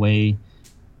walk away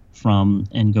from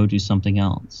and go do something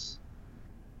else.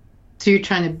 So you're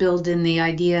trying to build in the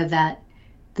idea that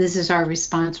this is our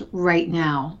response right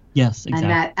now. Yes, exactly.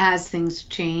 And that as things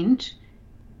change,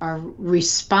 our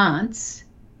response,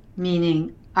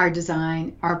 meaning our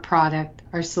design, our product,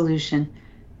 our solution,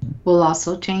 will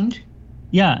also change.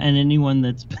 Yeah, and anyone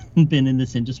that's been in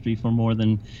this industry for more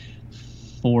than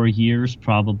 4 years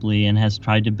probably and has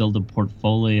tried to build a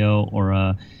portfolio or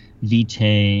a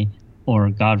vitae or,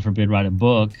 God forbid, write a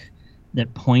book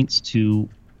that points to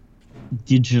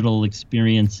digital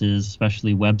experiences,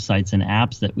 especially websites and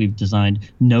apps that we've designed,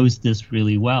 knows this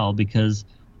really well, because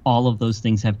all of those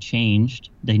things have changed.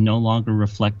 They no longer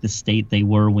reflect the state they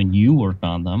were when you worked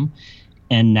on them.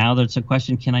 And now there's a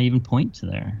question, can I even point to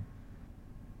there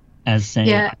as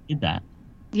saying, I did that?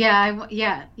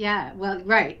 Yeah. Well,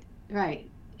 right.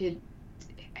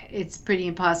 It's pretty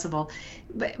impossible.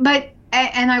 But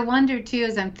I wonder too,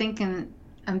 as I'm thinking,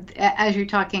 as you're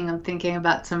talking, I'm thinking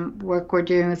about some work we're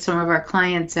doing with some of our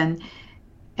clients, and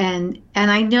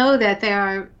I know that there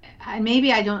are,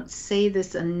 maybe I don't say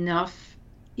this enough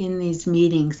in these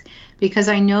meetings, because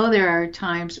I know there are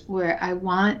times where I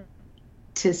want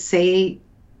to say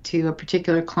to a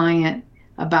particular client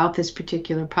about this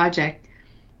particular project,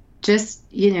 just,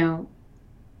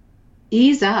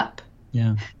 ease up.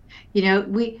 Yeah.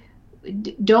 We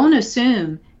don't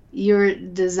assume you're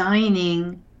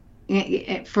designing,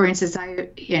 for instance,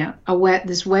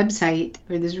 this website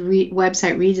or this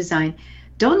website redesign.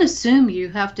 Don't assume you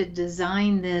have to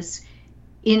design this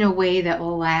in a way that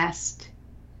will last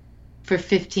for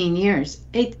 15 years.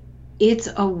 It's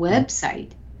a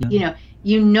website. Yeah.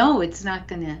 It's not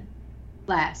going to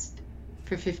last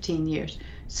for 15 years.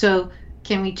 So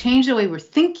can we change the way we're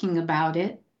thinking about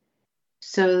it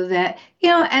so that,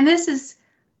 and this is,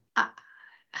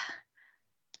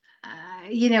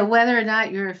 whether or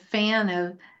not you're a fan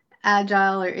of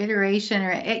agile or iteration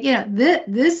or,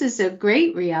 this is a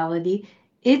great reality.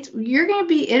 You're going to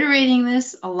be iterating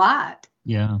this a lot.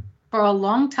 Yeah. For a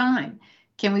long time.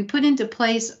 can we put into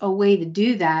place a way to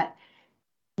do that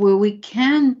where we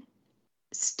can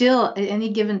still at any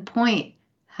given point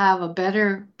have a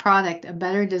better product, a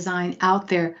better design out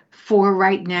there for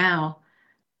right now,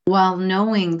 while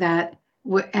knowing that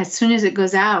as soon as it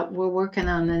goes out, we're working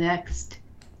on the next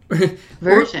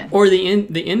version. Or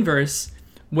the inverse.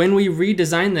 When we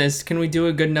redesign this, can we do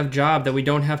a good enough job that we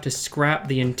don't have to scrap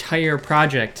the entire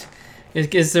project?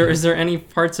 Is there any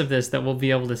parts of this that we'll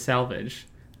be able to salvage,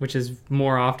 which is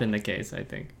more often the case, I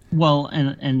think. Well,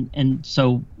 and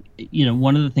so,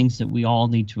 one of the things that we all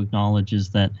need to acknowledge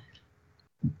is that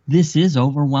this is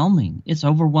overwhelming. It's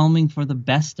overwhelming for the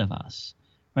best of us,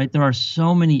 right? There are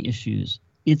so many issues.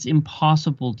 It's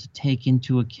impossible to take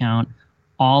into account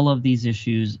all of these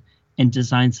issues and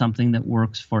design something that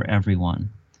works for everyone.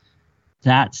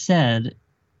 That said,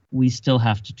 we still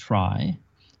have to try,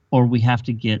 or we have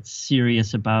to get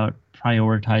serious about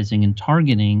prioritizing and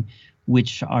targeting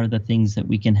which are the things that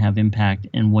we can have impact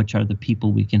and which are the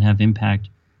people we can have impact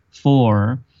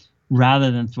for,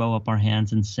 rather than throw up our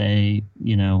hands and say,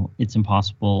 it's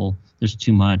impossible, there's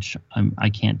too much, I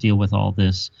can't deal with all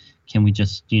this. Can we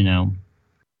just,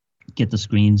 get the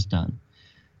screens done?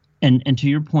 And to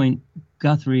your point,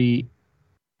 Guthrie,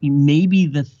 maybe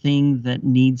the thing that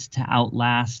needs to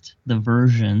outlast the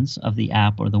versions of the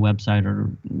app or the website or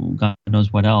God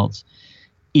knows what else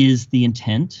is the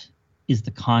intent, is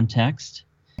the context,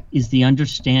 is the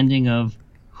understanding of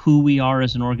who we are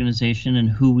as an organization and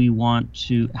how we want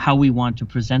to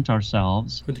present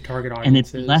ourselves. Who the target audience and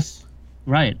it's is. Less,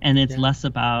 right. And it's less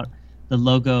about the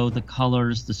logo, the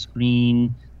colors, the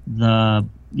screen, the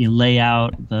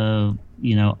layout, the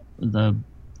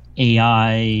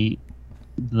AI,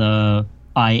 the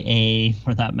IA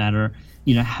for that matter.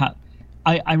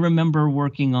 I remember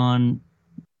working on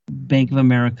Bank of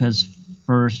America's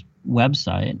first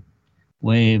website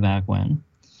way back when.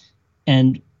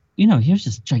 And, here's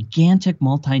this gigantic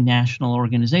multinational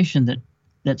organization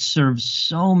that serves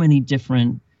so many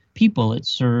different people. It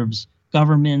serves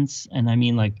governments, and I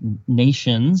mean like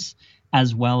nations,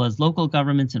 as well as local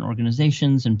governments and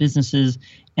organizations and businesses.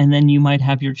 And then you might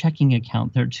have your checking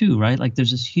account there too, right? Like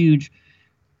there's this huge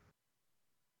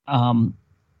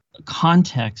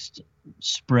context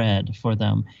spread for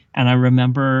them. And I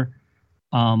remember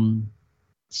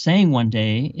saying one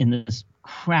day in this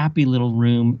crappy little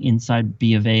room inside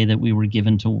B of A that we were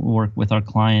given to work with our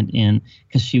client in,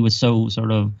 because she was so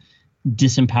sort of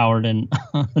disempowered and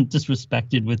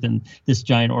disrespected within this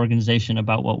giant organization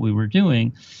about what we were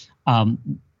doing. And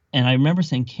I remember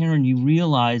saying, Karen, you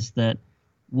realize that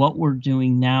what we're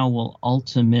doing now will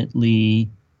ultimately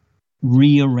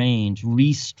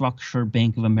restructure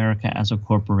Bank of America as a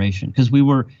corporation, because we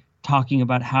were talking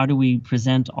about how do we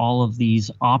present all of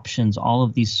these options, all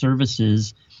of these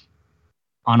services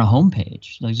on a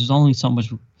homepage. Like there's only so many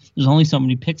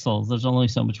pixels, there's only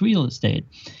so much real estate.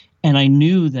 And I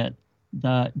knew that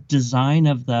the design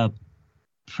of the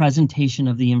presentation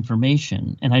of the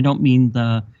information, and I don't mean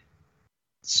the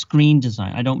screen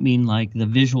design, I don't mean like the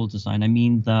visual design, I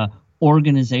mean the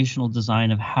organizational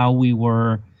design of how we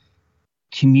were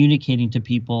communicating to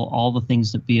people all the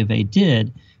things that B of A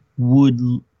did, would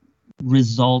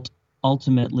result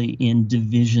ultimately in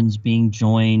divisions being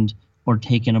joined or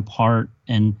taken apart,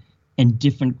 and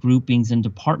different groupings and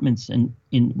departments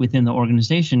within the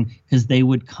organization, because they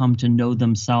would come to know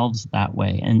themselves that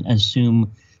way and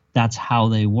assume that's how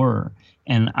they were.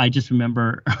 And I just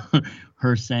remember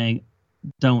her saying,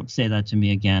 "Don't say that to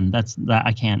me again. That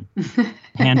I can't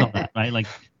handle that, right? Like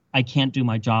I can't do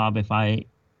my job if I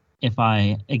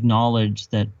acknowledge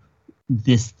that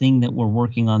this thing that we're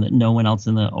working on that no one else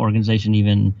in the organization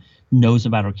even knows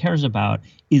about or cares about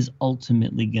is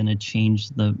ultimately going to change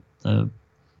the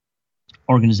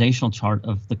organizational chart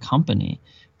of the company."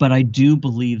 But I do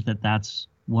believe that that's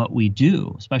what we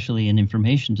do, especially in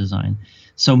information design.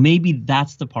 So maybe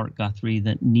that's the part, Guthrie,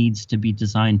 that needs to be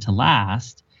designed to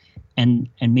last, and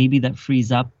maybe that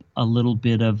frees up a little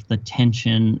bit of the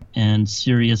tension and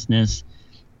seriousness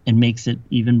and makes it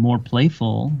even more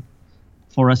playful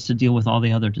for us to deal with all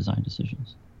the other design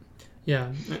decisions.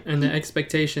 Yeah, and the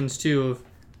expectations too of,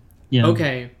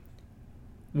 okay,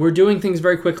 we're doing things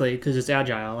very quickly because it's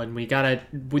agile, and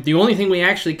the only thing we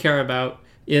actually care about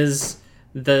is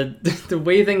the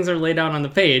way things are laid out on the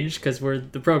page, because we're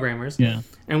the programmers. Yeah.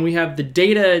 And we have the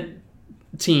data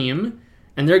team,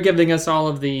 and they're giving us all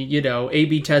of the,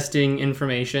 A/B testing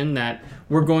information that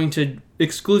we're going to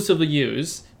exclusively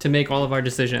use to make all of our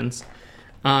decisions.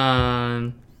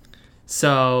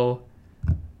 So,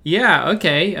 yeah,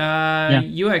 okay.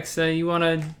 UX, you want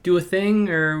to do a thing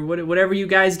or whatever you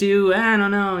guys do? I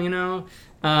don't know,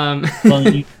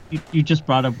 Well, you just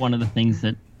brought up one of the things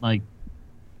that like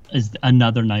is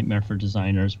another nightmare for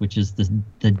designers, which is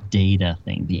the data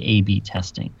thing, the A/B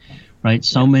testing, right?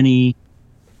 So many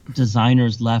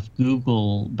designers left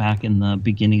Google back in the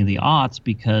beginning of the aughts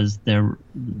because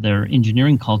their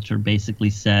engineering culture basically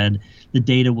said the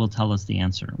data will tell us the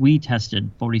answer. We tested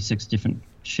 46 different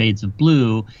shades of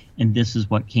blue, and this is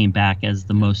what came back as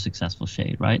the most successful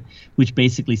shade, right? Which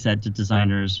basically said to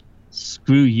designers,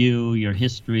 screw you, your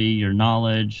history, your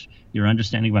knowledge, your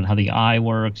understanding about how the eye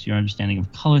works, your understanding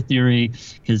of color theory,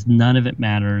 because none of it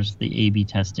matters. The A/B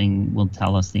testing will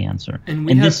tell us the answer. And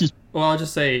this is, well, I'll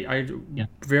just say,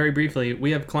 very briefly,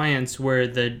 we have clients where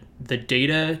the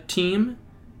data team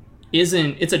it's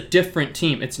a different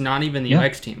team. It's not even the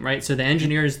UX team, right? So the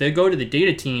engineers, they go to the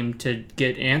data team to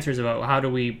get answers about how do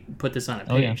we put this on a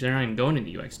page. They're not even going to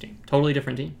the UX team. Totally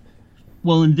different team.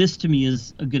 Well, and this to me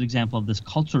is a good example of this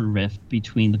cultural rift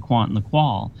between the quant and the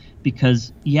qual,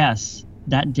 because yes,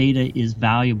 that data is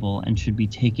valuable and should be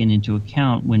taken into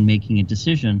account when making a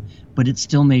decision, but it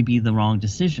still may be the wrong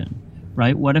decision,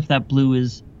 right? What if that blue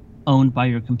is owned by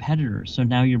your competitor? So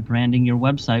now you're branding your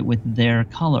website with their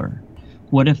color.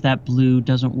 What if that blue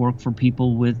doesn't work for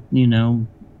people with,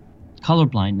 color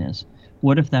blindness?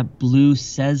 What if that blue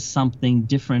says something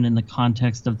different in the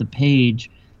context of the page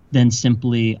than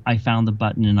simply I found the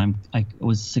button and I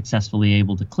was successfully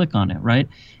able to click on it, right?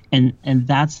 And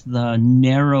that's the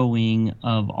narrowing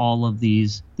of all of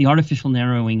these, the artificial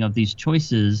narrowing of these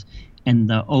choices, and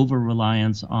the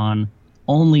over-reliance on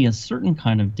only a certain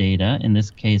kind of data, in this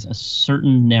case, a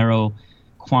certain narrow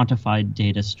quantified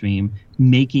data stream,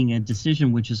 making a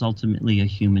decision which is ultimately a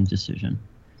human decision.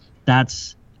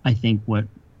 That's, I think, what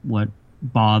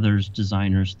bothers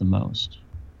designers the most.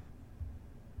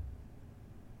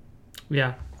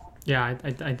 Yeah, I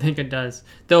think it does.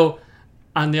 Though,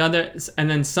 on the other, and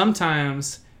then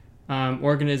sometimes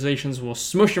organizations will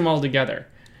smush them all together,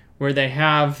 where they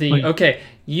have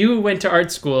you went to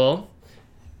art school,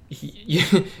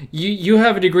 you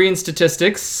have a degree in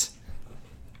statistics,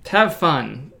 have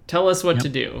fun, tell us what to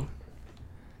do.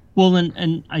 Well,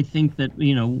 and I think that,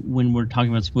 when we're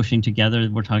talking about smushing together,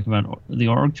 we're talking about the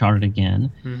org chart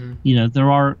again.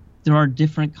 Mm-hmm. There are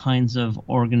different kinds of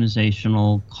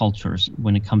organizational cultures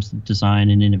when it comes to design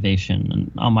and innovation.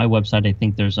 And on my website, I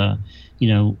think there's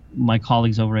my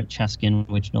colleagues over at Cheskin,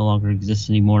 which no longer exists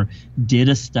anymore, did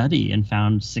a study and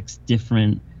found 6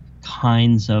 different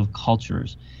kinds of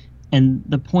cultures. And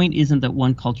the point isn't that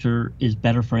one culture is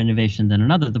better for innovation than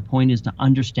another. The point is to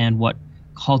understand what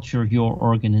culture your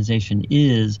organization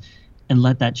is and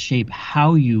let that shape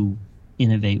how you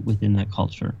innovate within that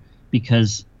culture.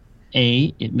 Because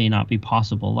it may not be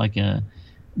possible. Like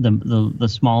the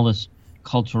smallest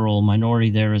cultural minority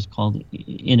there is called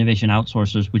innovation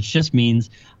outsourcers, which just means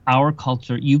our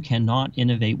culture, you cannot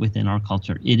innovate within our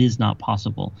culture. It is not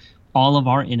possible. All of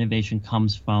our innovation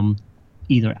comes from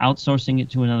either outsourcing it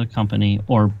to another company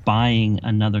or buying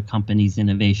another company's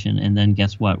innovation, and then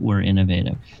guess what? We're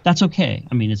innovative. That's okay.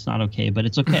 I mean, it's not okay, but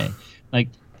it's okay. Like,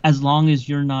 as long as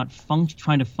you're not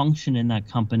trying to function in that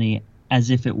company as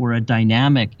if it were a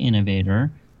dynamic innovator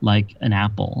like an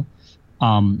Apple,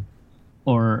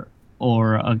 or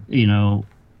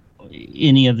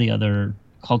any of the other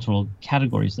cultural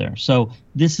categories there. So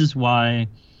this is why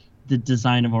the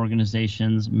design of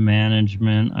organizations,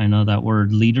 management, I know that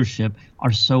word, leadership,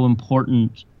 are so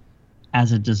important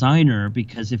as a designer,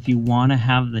 because if you want to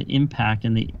have the impact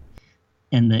and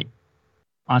the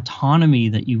autonomy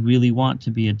that you really want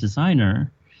to be a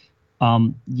designer,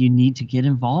 you need to get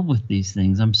involved with these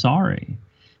things. I'm sorry.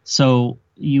 So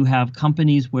you have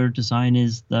companies where design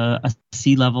is a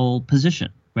C-level position,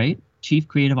 right? Chief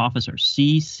Creative Officer,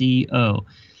 CCO.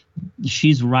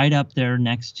 She's right up there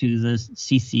next to the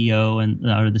CCO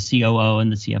or the COO and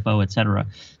the CFO, et cetera.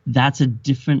 That's a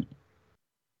different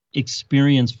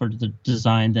experience for the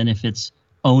design than if it's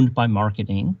owned by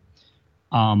marketing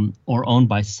or owned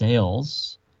by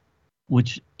sales,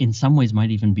 which in some ways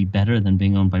might even be better than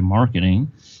being owned by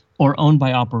marketing, or owned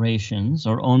by operations,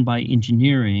 or owned by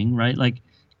engineering, right? Like,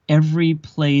 every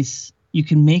place, you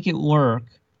can make it work,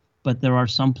 but there are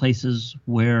some places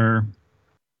where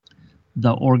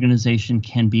the organization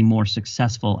can be more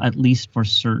successful, at least for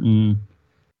certain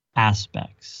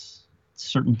aspects,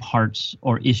 certain parts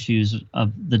or issues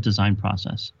of the design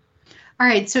process. All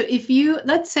right. So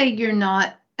let's say you're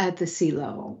not at the C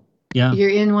level. Yeah. You're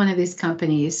in one of these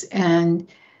companies, and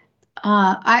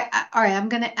all right, I'm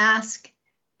going to ask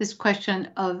this question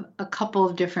of a couple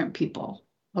of different people.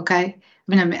 Okay. I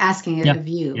mean, I'm asking it of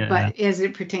you, but as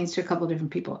it pertains to a couple of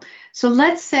different people. So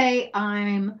let's say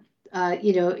I'm,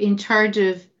 in charge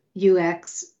of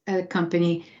UX at a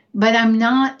company, but I'm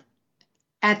not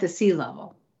at the C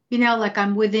level. You know, like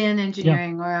I'm within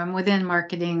engineering, or I'm within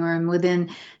marketing, or I'm within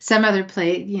some other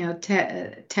place, you know,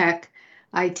 tech,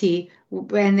 IT,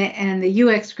 and the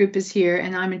UX group is here,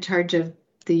 and I'm in charge of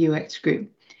the UX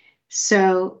group.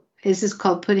 So this is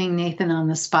called putting Nathan on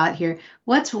the spot here.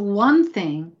 What's one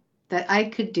thing that I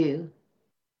could do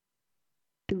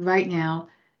right now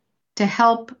to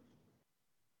help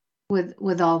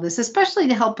with all this, especially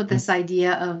to help with this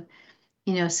idea of,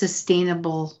 you know,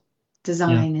 sustainable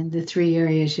design in the 3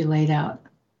 areas you laid out?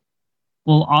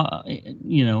 Well,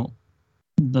 you know,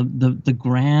 the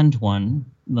grand one,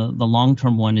 the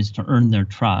long-term one is to earn their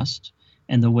trust.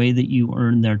 And the way that you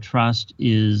earn their trust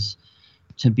is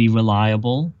to be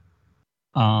reliable,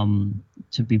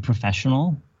 to be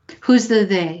professional. Who's the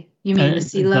they? You mean the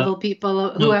C-level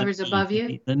people, whoever's above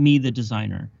you? The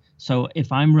designer. So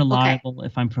if I'm reliable,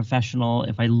 if I'm professional,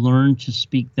 if I learn to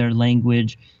speak their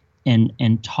language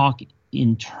and talk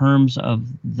in terms of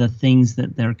the things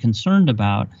that they're concerned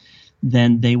about,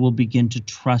 then they will begin to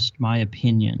trust my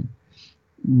opinion.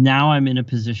 Now I'm in a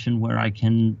position where I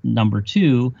can, number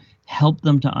 2, help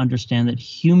them to understand that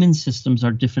human systems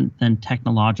are different than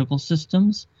technological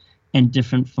systems and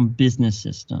different from business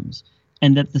systems,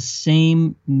 and that the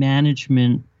same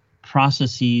management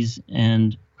processes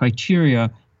and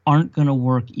criteria aren't going to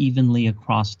work evenly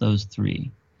across those 3.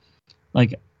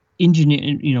 Like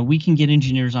we can get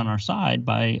engineers on our side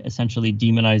by essentially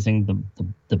demonizing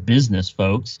the business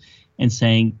folks and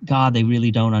saying, God, they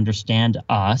really don't understand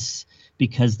us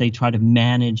because they try to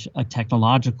manage a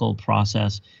technological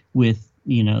process with,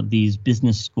 you know, these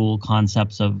business school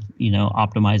concepts of, you know,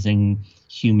 optimizing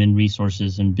human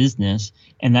resources and business.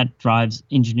 And that drives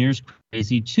engineers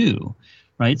crazy too,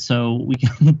 right? So we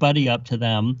can buddy up to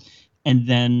them and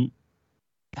then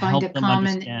find a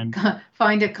common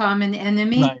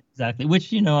enemy. Right, exactly.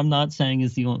 Which, you know, I'm not saying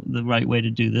is the right way to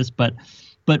do this, but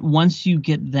once you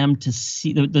get them to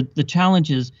see, the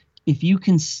challenge is, if you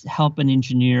can help an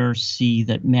engineer see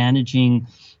that managing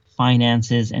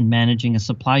finances and managing a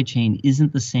supply chain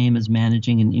isn't the same as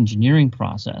managing an engineering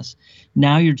process,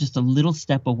 now you're just a little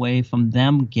step away from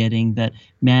them getting that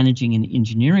managing an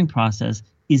engineering process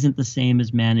isn't the same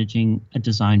as managing a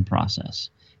design process.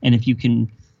 And if you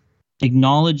can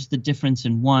acknowledge the difference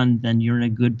in one, then you're in a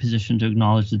good position to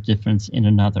acknowledge the difference in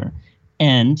another.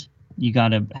 And you got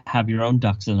to have your own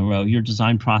ducks in a row. Your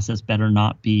design process better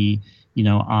not be, you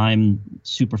know, I'm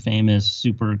super famous,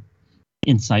 super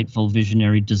insightful,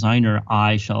 visionary designer.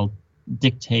 I shall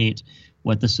dictate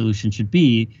what the solution should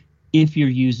be. If you're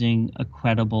using a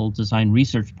credible design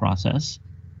research process,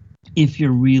 if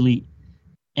you're really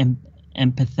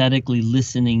empathetically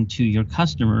listening to your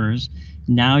customers,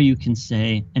 now you can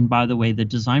say, and by the way, the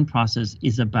design process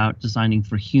is about designing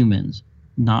for humans,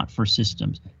 not for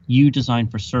systems. You design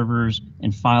for servers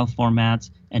and file formats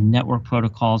and network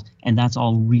protocols, and that's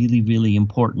all really, really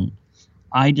important.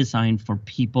 I design for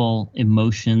people,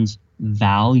 emotions,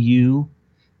 values,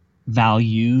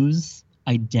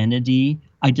 identity.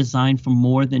 I design for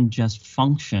more than just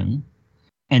function,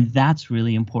 and that's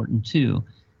really important too.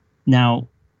 Now,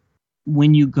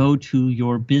 when you go to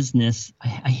your business,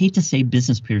 I hate to say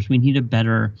business peers, we need a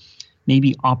better,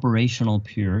 maybe operational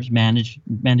peers,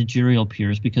 managerial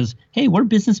peers, because, hey, we're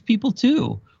business people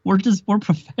too. We're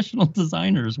professional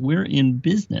designers. We're in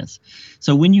business.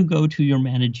 So when you go to your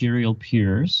managerial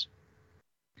peers,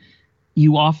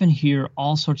 you often hear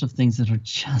all sorts of things that are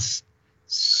just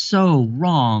so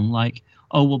wrong, like,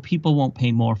 oh, well, people won't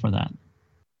pay more for that.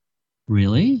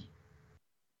 Really?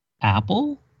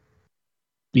 Apple?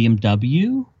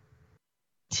 BMW?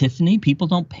 Tiffany? People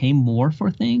don't pay more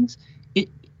for things?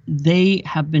 They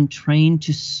have been trained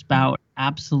to spout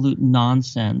absolute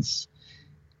nonsense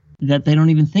that they don't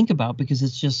even think about because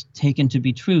it's just taken to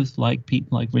be truth, like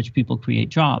rich people create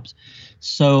jobs.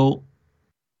 So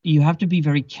you have to be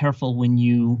very careful when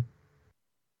you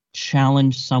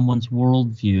challenge someone's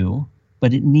worldview,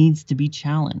 but it needs to be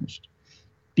challenged.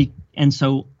 And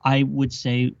so I would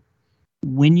say,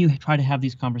 when you try to have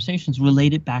these conversations,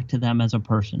 relate it back to them as a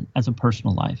person, as a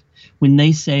personal life. When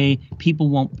they say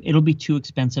it'll be too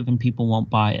expensive and people won't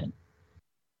buy it,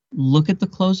 look at the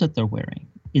clothes that they're wearing.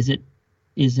 Is it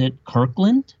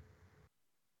Kirkland?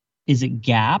 Is it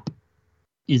Gap?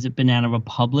 Is it Banana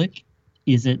Republic?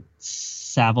 Is it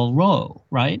Savile Row,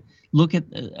 right? Look at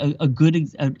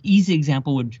an easy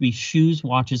example would be shoes,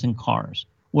 watches, and cars.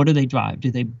 What do they drive? Do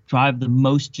they drive the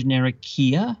most generic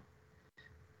Kia?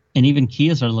 And even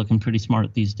Kias are looking pretty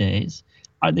smart these days.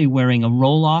 Are they wearing a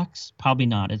Rolex? Probably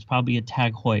not. It's probably a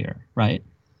Tag Heuer, right?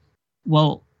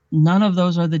 Well, none of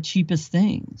those are the cheapest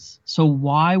things. So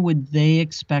why would they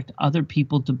expect other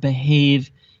people to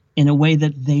behave in a way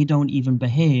that they don't even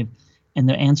behave. And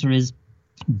the answer is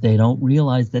they don't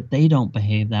realize that they don't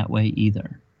behave that way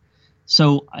either.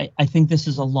 So I think this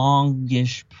is a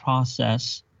longish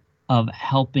process of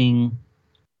helping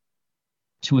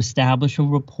to establish a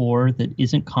rapport that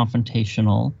isn't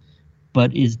confrontational,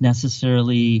 but is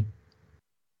necessarily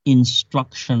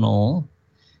instructional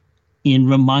in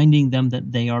reminding them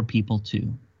that they are people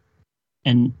too.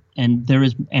 And there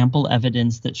is ample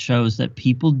evidence that shows that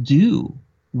people do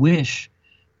wish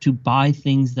to buy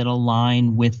things that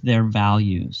align with their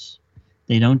values.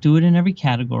 They don't do it in every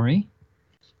category.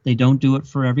 They don't do it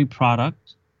for every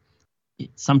product.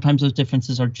 Sometimes those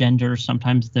differences are gender,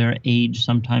 sometimes they're age,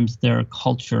 sometimes they're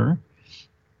culture,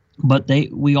 but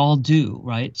we all do,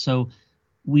 right? So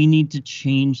we need to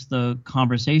change the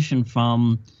conversation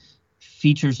from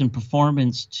features and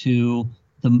performance to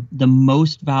the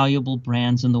most valuable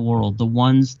brands in the world,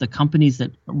 the companies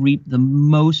that reap the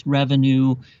most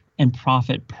revenue and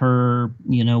profit per,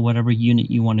 whatever unit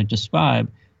you want to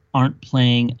describe, aren't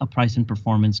playing a price and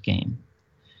performance game.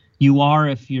 You are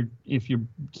if you're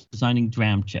designing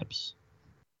DRAM chips.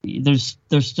 There's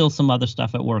still some other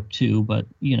stuff at work too, but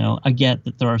I get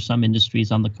that there are some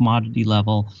industries on the commodity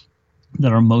level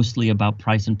that are mostly about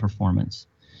price and performance.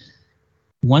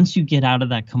 Once you get out of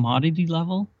that commodity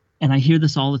level, and I hear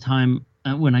this all the time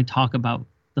when I talk about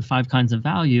the 5 kinds of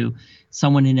value,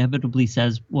 someone inevitably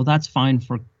says, well, that's fine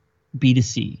for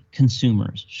B2C,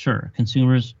 consumers. Sure,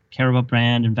 consumers care about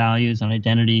brand and values and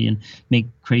identity and make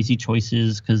crazy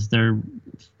choices because they're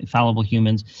fallible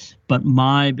humans. But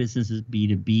my business is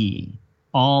B2B.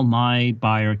 All my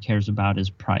buyer cares about is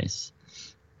price.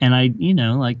 And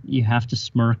you have to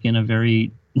smirk in a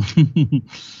very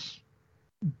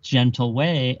gentle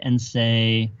way and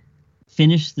say,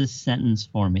 finish this sentence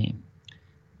for me.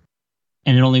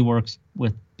 And it only works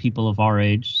with people of our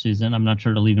age, Susan. I'm not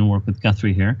sure it'll even work with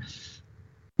Guthrie here.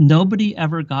 Nobody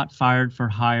ever got fired for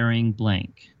hiring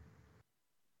blank.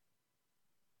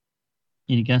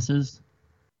 Any guesses?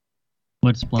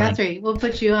 What's blank? Guthrie, we'll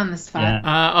put you on the spot.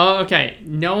 Yeah. Okay.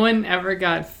 No one ever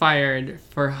got fired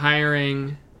for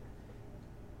hiring.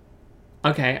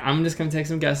 Okay, I'm just gonna take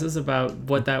some guesses about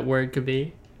what that word could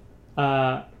be.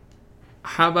 How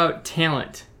about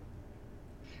talent?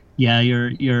 Yeah,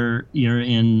 you're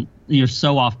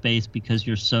so off base because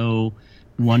you're so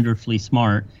wonderfully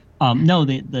smart. No,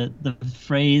 the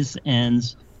phrase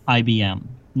ends IBM.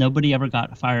 Nobody ever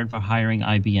got fired for hiring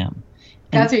IBM.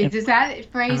 Guthrie, does that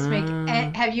phrase make?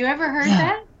 Have you ever heard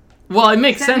that? Well, it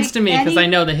makes sense to me because I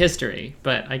know the history,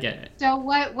 but I get it. So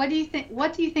what do you think?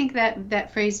 What do you think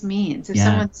that phrase means? If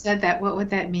someone said that, what would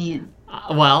that mean?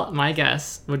 Well, my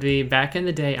guess would be back in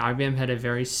the day, IBM had a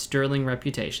very sterling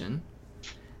reputation.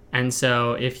 And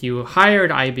so if you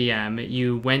hired IBM,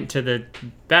 you went to the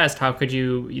best. How could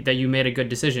you made a good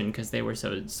decision because they were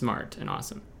so smart and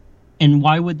awesome? And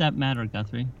why would that matter,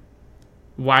 Guthrie?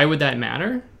 Why would that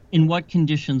matter? In what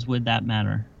conditions would that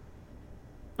matter?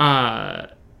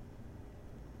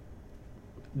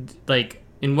 Like,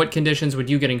 in what conditions would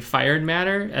you getting fired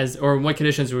matter? Or in what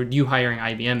conditions would you hiring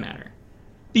IBM matter?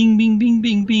 Bing, bing, bing,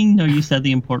 bing, bing. No, you said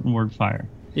the important word, fire.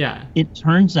 Yeah. It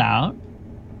turns out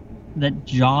that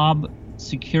job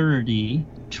security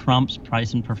trumps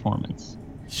price and performance.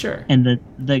 Sure. And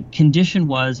the condition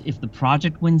was, if the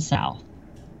project went south,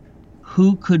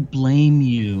 who could blame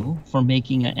you for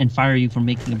and fire you for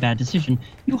making a bad decision?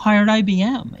 You hired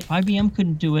IBM. If IBM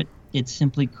couldn't do it, it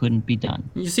simply couldn't be done.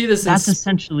 You see this. That's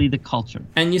essentially the culture.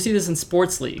 And you see this in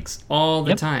sports leagues all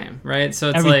the time, right? So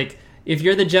it's like, if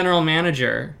you're the general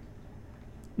manager,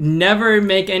 never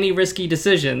make any risky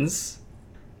decisions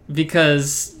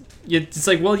because it's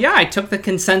like, well, yeah, I took the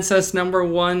consensus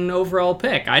 #1 overall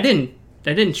pick. I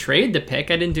didn't trade the pick.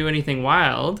 I didn't do anything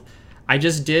wild. I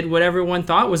just did what everyone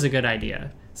thought was a good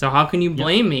idea. So how can you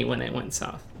blame me when it went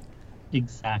south?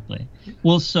 Exactly.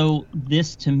 Well, so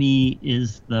this to me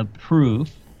is the proof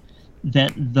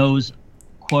that those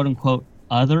quote unquote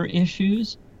other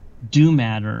issues do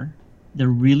matter. They're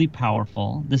really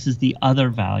powerful. This is the other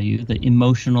value, the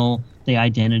emotional, the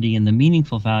identity, and the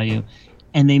meaningful value.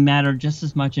 And they matter just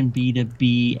as much in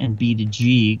B2B and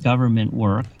B2G government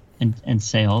work and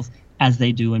sales as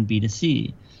they do in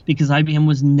B2C. Because IBM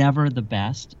was never the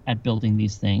best at building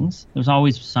these things. There's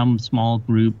always some small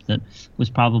group that was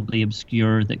probably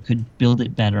obscure that could build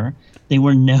it better. They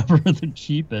were never the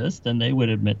cheapest, and they would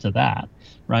admit to that,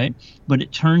 right? But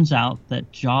it turns out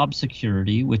that job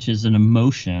security, which is an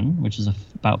emotion, which is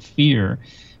about fear,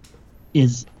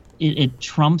 it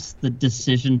trumps the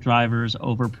decision drivers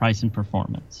over price and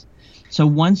performance. So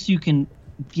once you can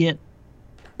get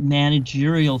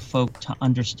managerial folk to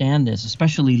understand this,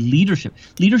 especially leadership.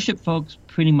 Leadership folks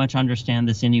pretty much understand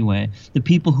this anyway. The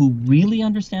people who really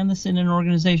understand this in an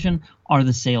organization are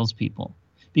the salespeople,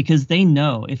 because they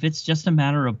know if it's just a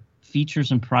matter of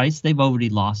features and price, they've already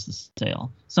lost the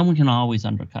sale. Someone can always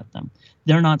undercut them.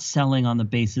 They're not selling on the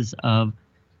basis of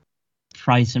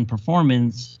price and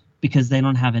performance because they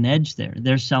don't have an edge there.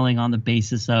 They're selling on the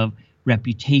basis of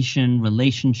reputation,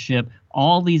 relationship,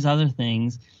 all these other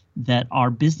things that our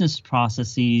business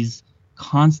processes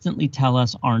constantly tell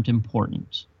us aren't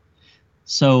important.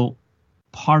 So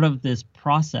part of this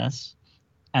process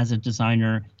as a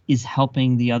designer is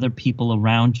helping the other people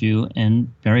around you,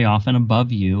 and very often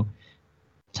above you,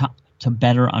 to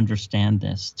better understand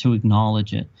this, to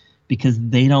acknowledge it, because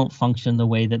they don't function the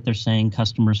way that they're saying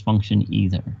customers function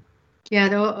either.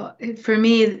 Yeah, for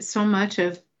me, so much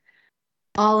of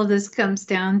all of this comes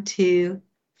down to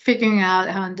figuring out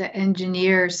how to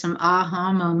engineer some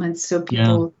aha moments so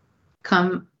people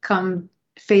come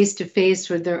face to face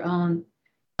with their own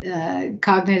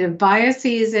cognitive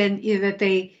biases, and that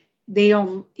they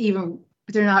don't even,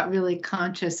 they're not really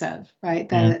conscious of, right,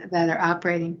 that are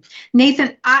operating.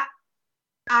 Nathan,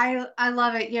 I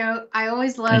love it. I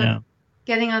always love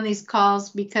getting on these calls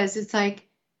because it's like,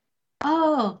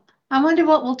 oh, I wonder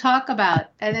what we'll talk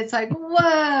about. And it's like,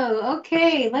 whoa,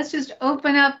 okay, let's just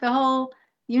open up the whole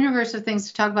universe of things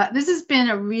to talk about. This has been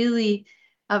a really,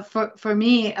 for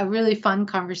me, a really fun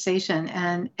conversation.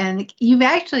 And you've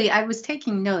actually, I was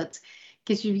taking notes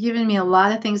because you've given me a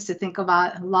lot of things to think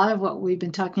about. A lot of what we've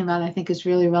been talking about, I think, is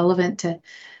really relevant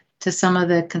to some of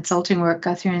the consulting work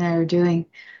Guthrie and I are doing.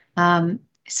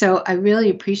 So I really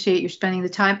appreciate your spending the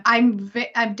time. I'm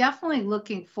definitely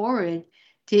looking forward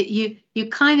to you. You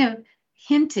kind of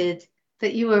hinted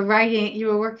that you were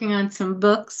working on some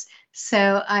books.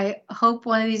 So I hope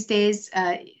one of these days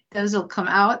those will come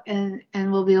out and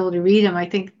we'll be able to read them. I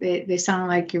think they sound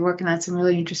like you're working on some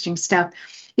really interesting stuff.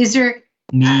 Is there?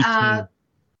 Me too.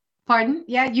 Pardon?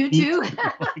 Yeah, you too.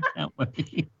 I can't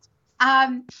wait.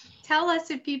 Tell us,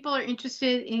 if people are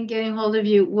interested in getting hold of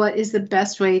you, what is the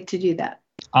best way to do that?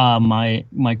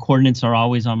 My coordinates are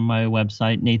always on my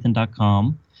website,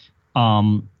 nathan.com.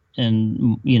 And,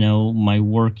 my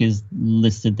work is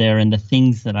listed there, and the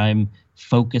things that I'm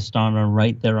focused on are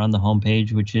right there on the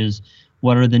homepage, which is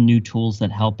what are the new tools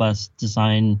that help us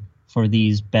design for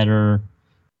these better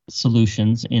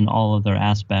solutions in all of their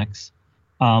aspects.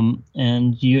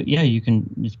 And you can,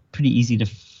 it's pretty easy to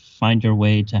find your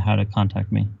way to how to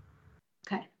contact me.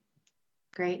 Okay,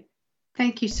 great.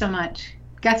 Thank you so much.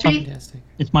 Guthrie? Fantastic.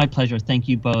 It's my pleasure. Thank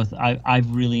you both. I've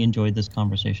really enjoyed this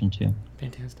conversation too.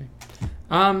 Fantastic.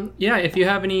 If you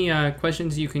have any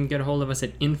questions, you can get a hold of us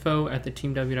at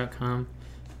info@theteamw.com.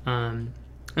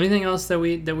 Anything else that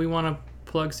we want to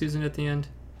plug, Susan, at the end?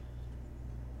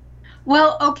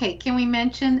 Well, okay. Can we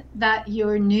mention that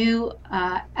your new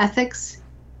ethics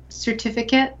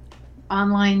certificate,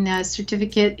 online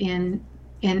certificate in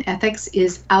ethics,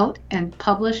 is out and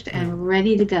published and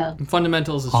ready to go. And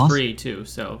Fundamentals is free too,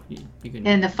 so you can.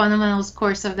 And the Fundamentals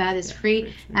course of that is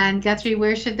free. And Guthrie,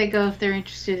 where should they go if they're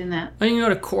interested in that? You can go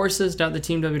to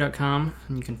courses.theteamw.com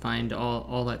and you can find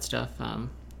all that stuff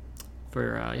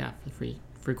for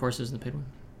free courses and the paid one.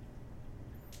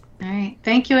 All right.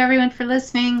 Thank you, everyone, for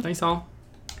listening. Thanks all.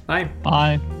 Bye.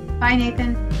 Bye. Bye,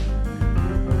 Nathan.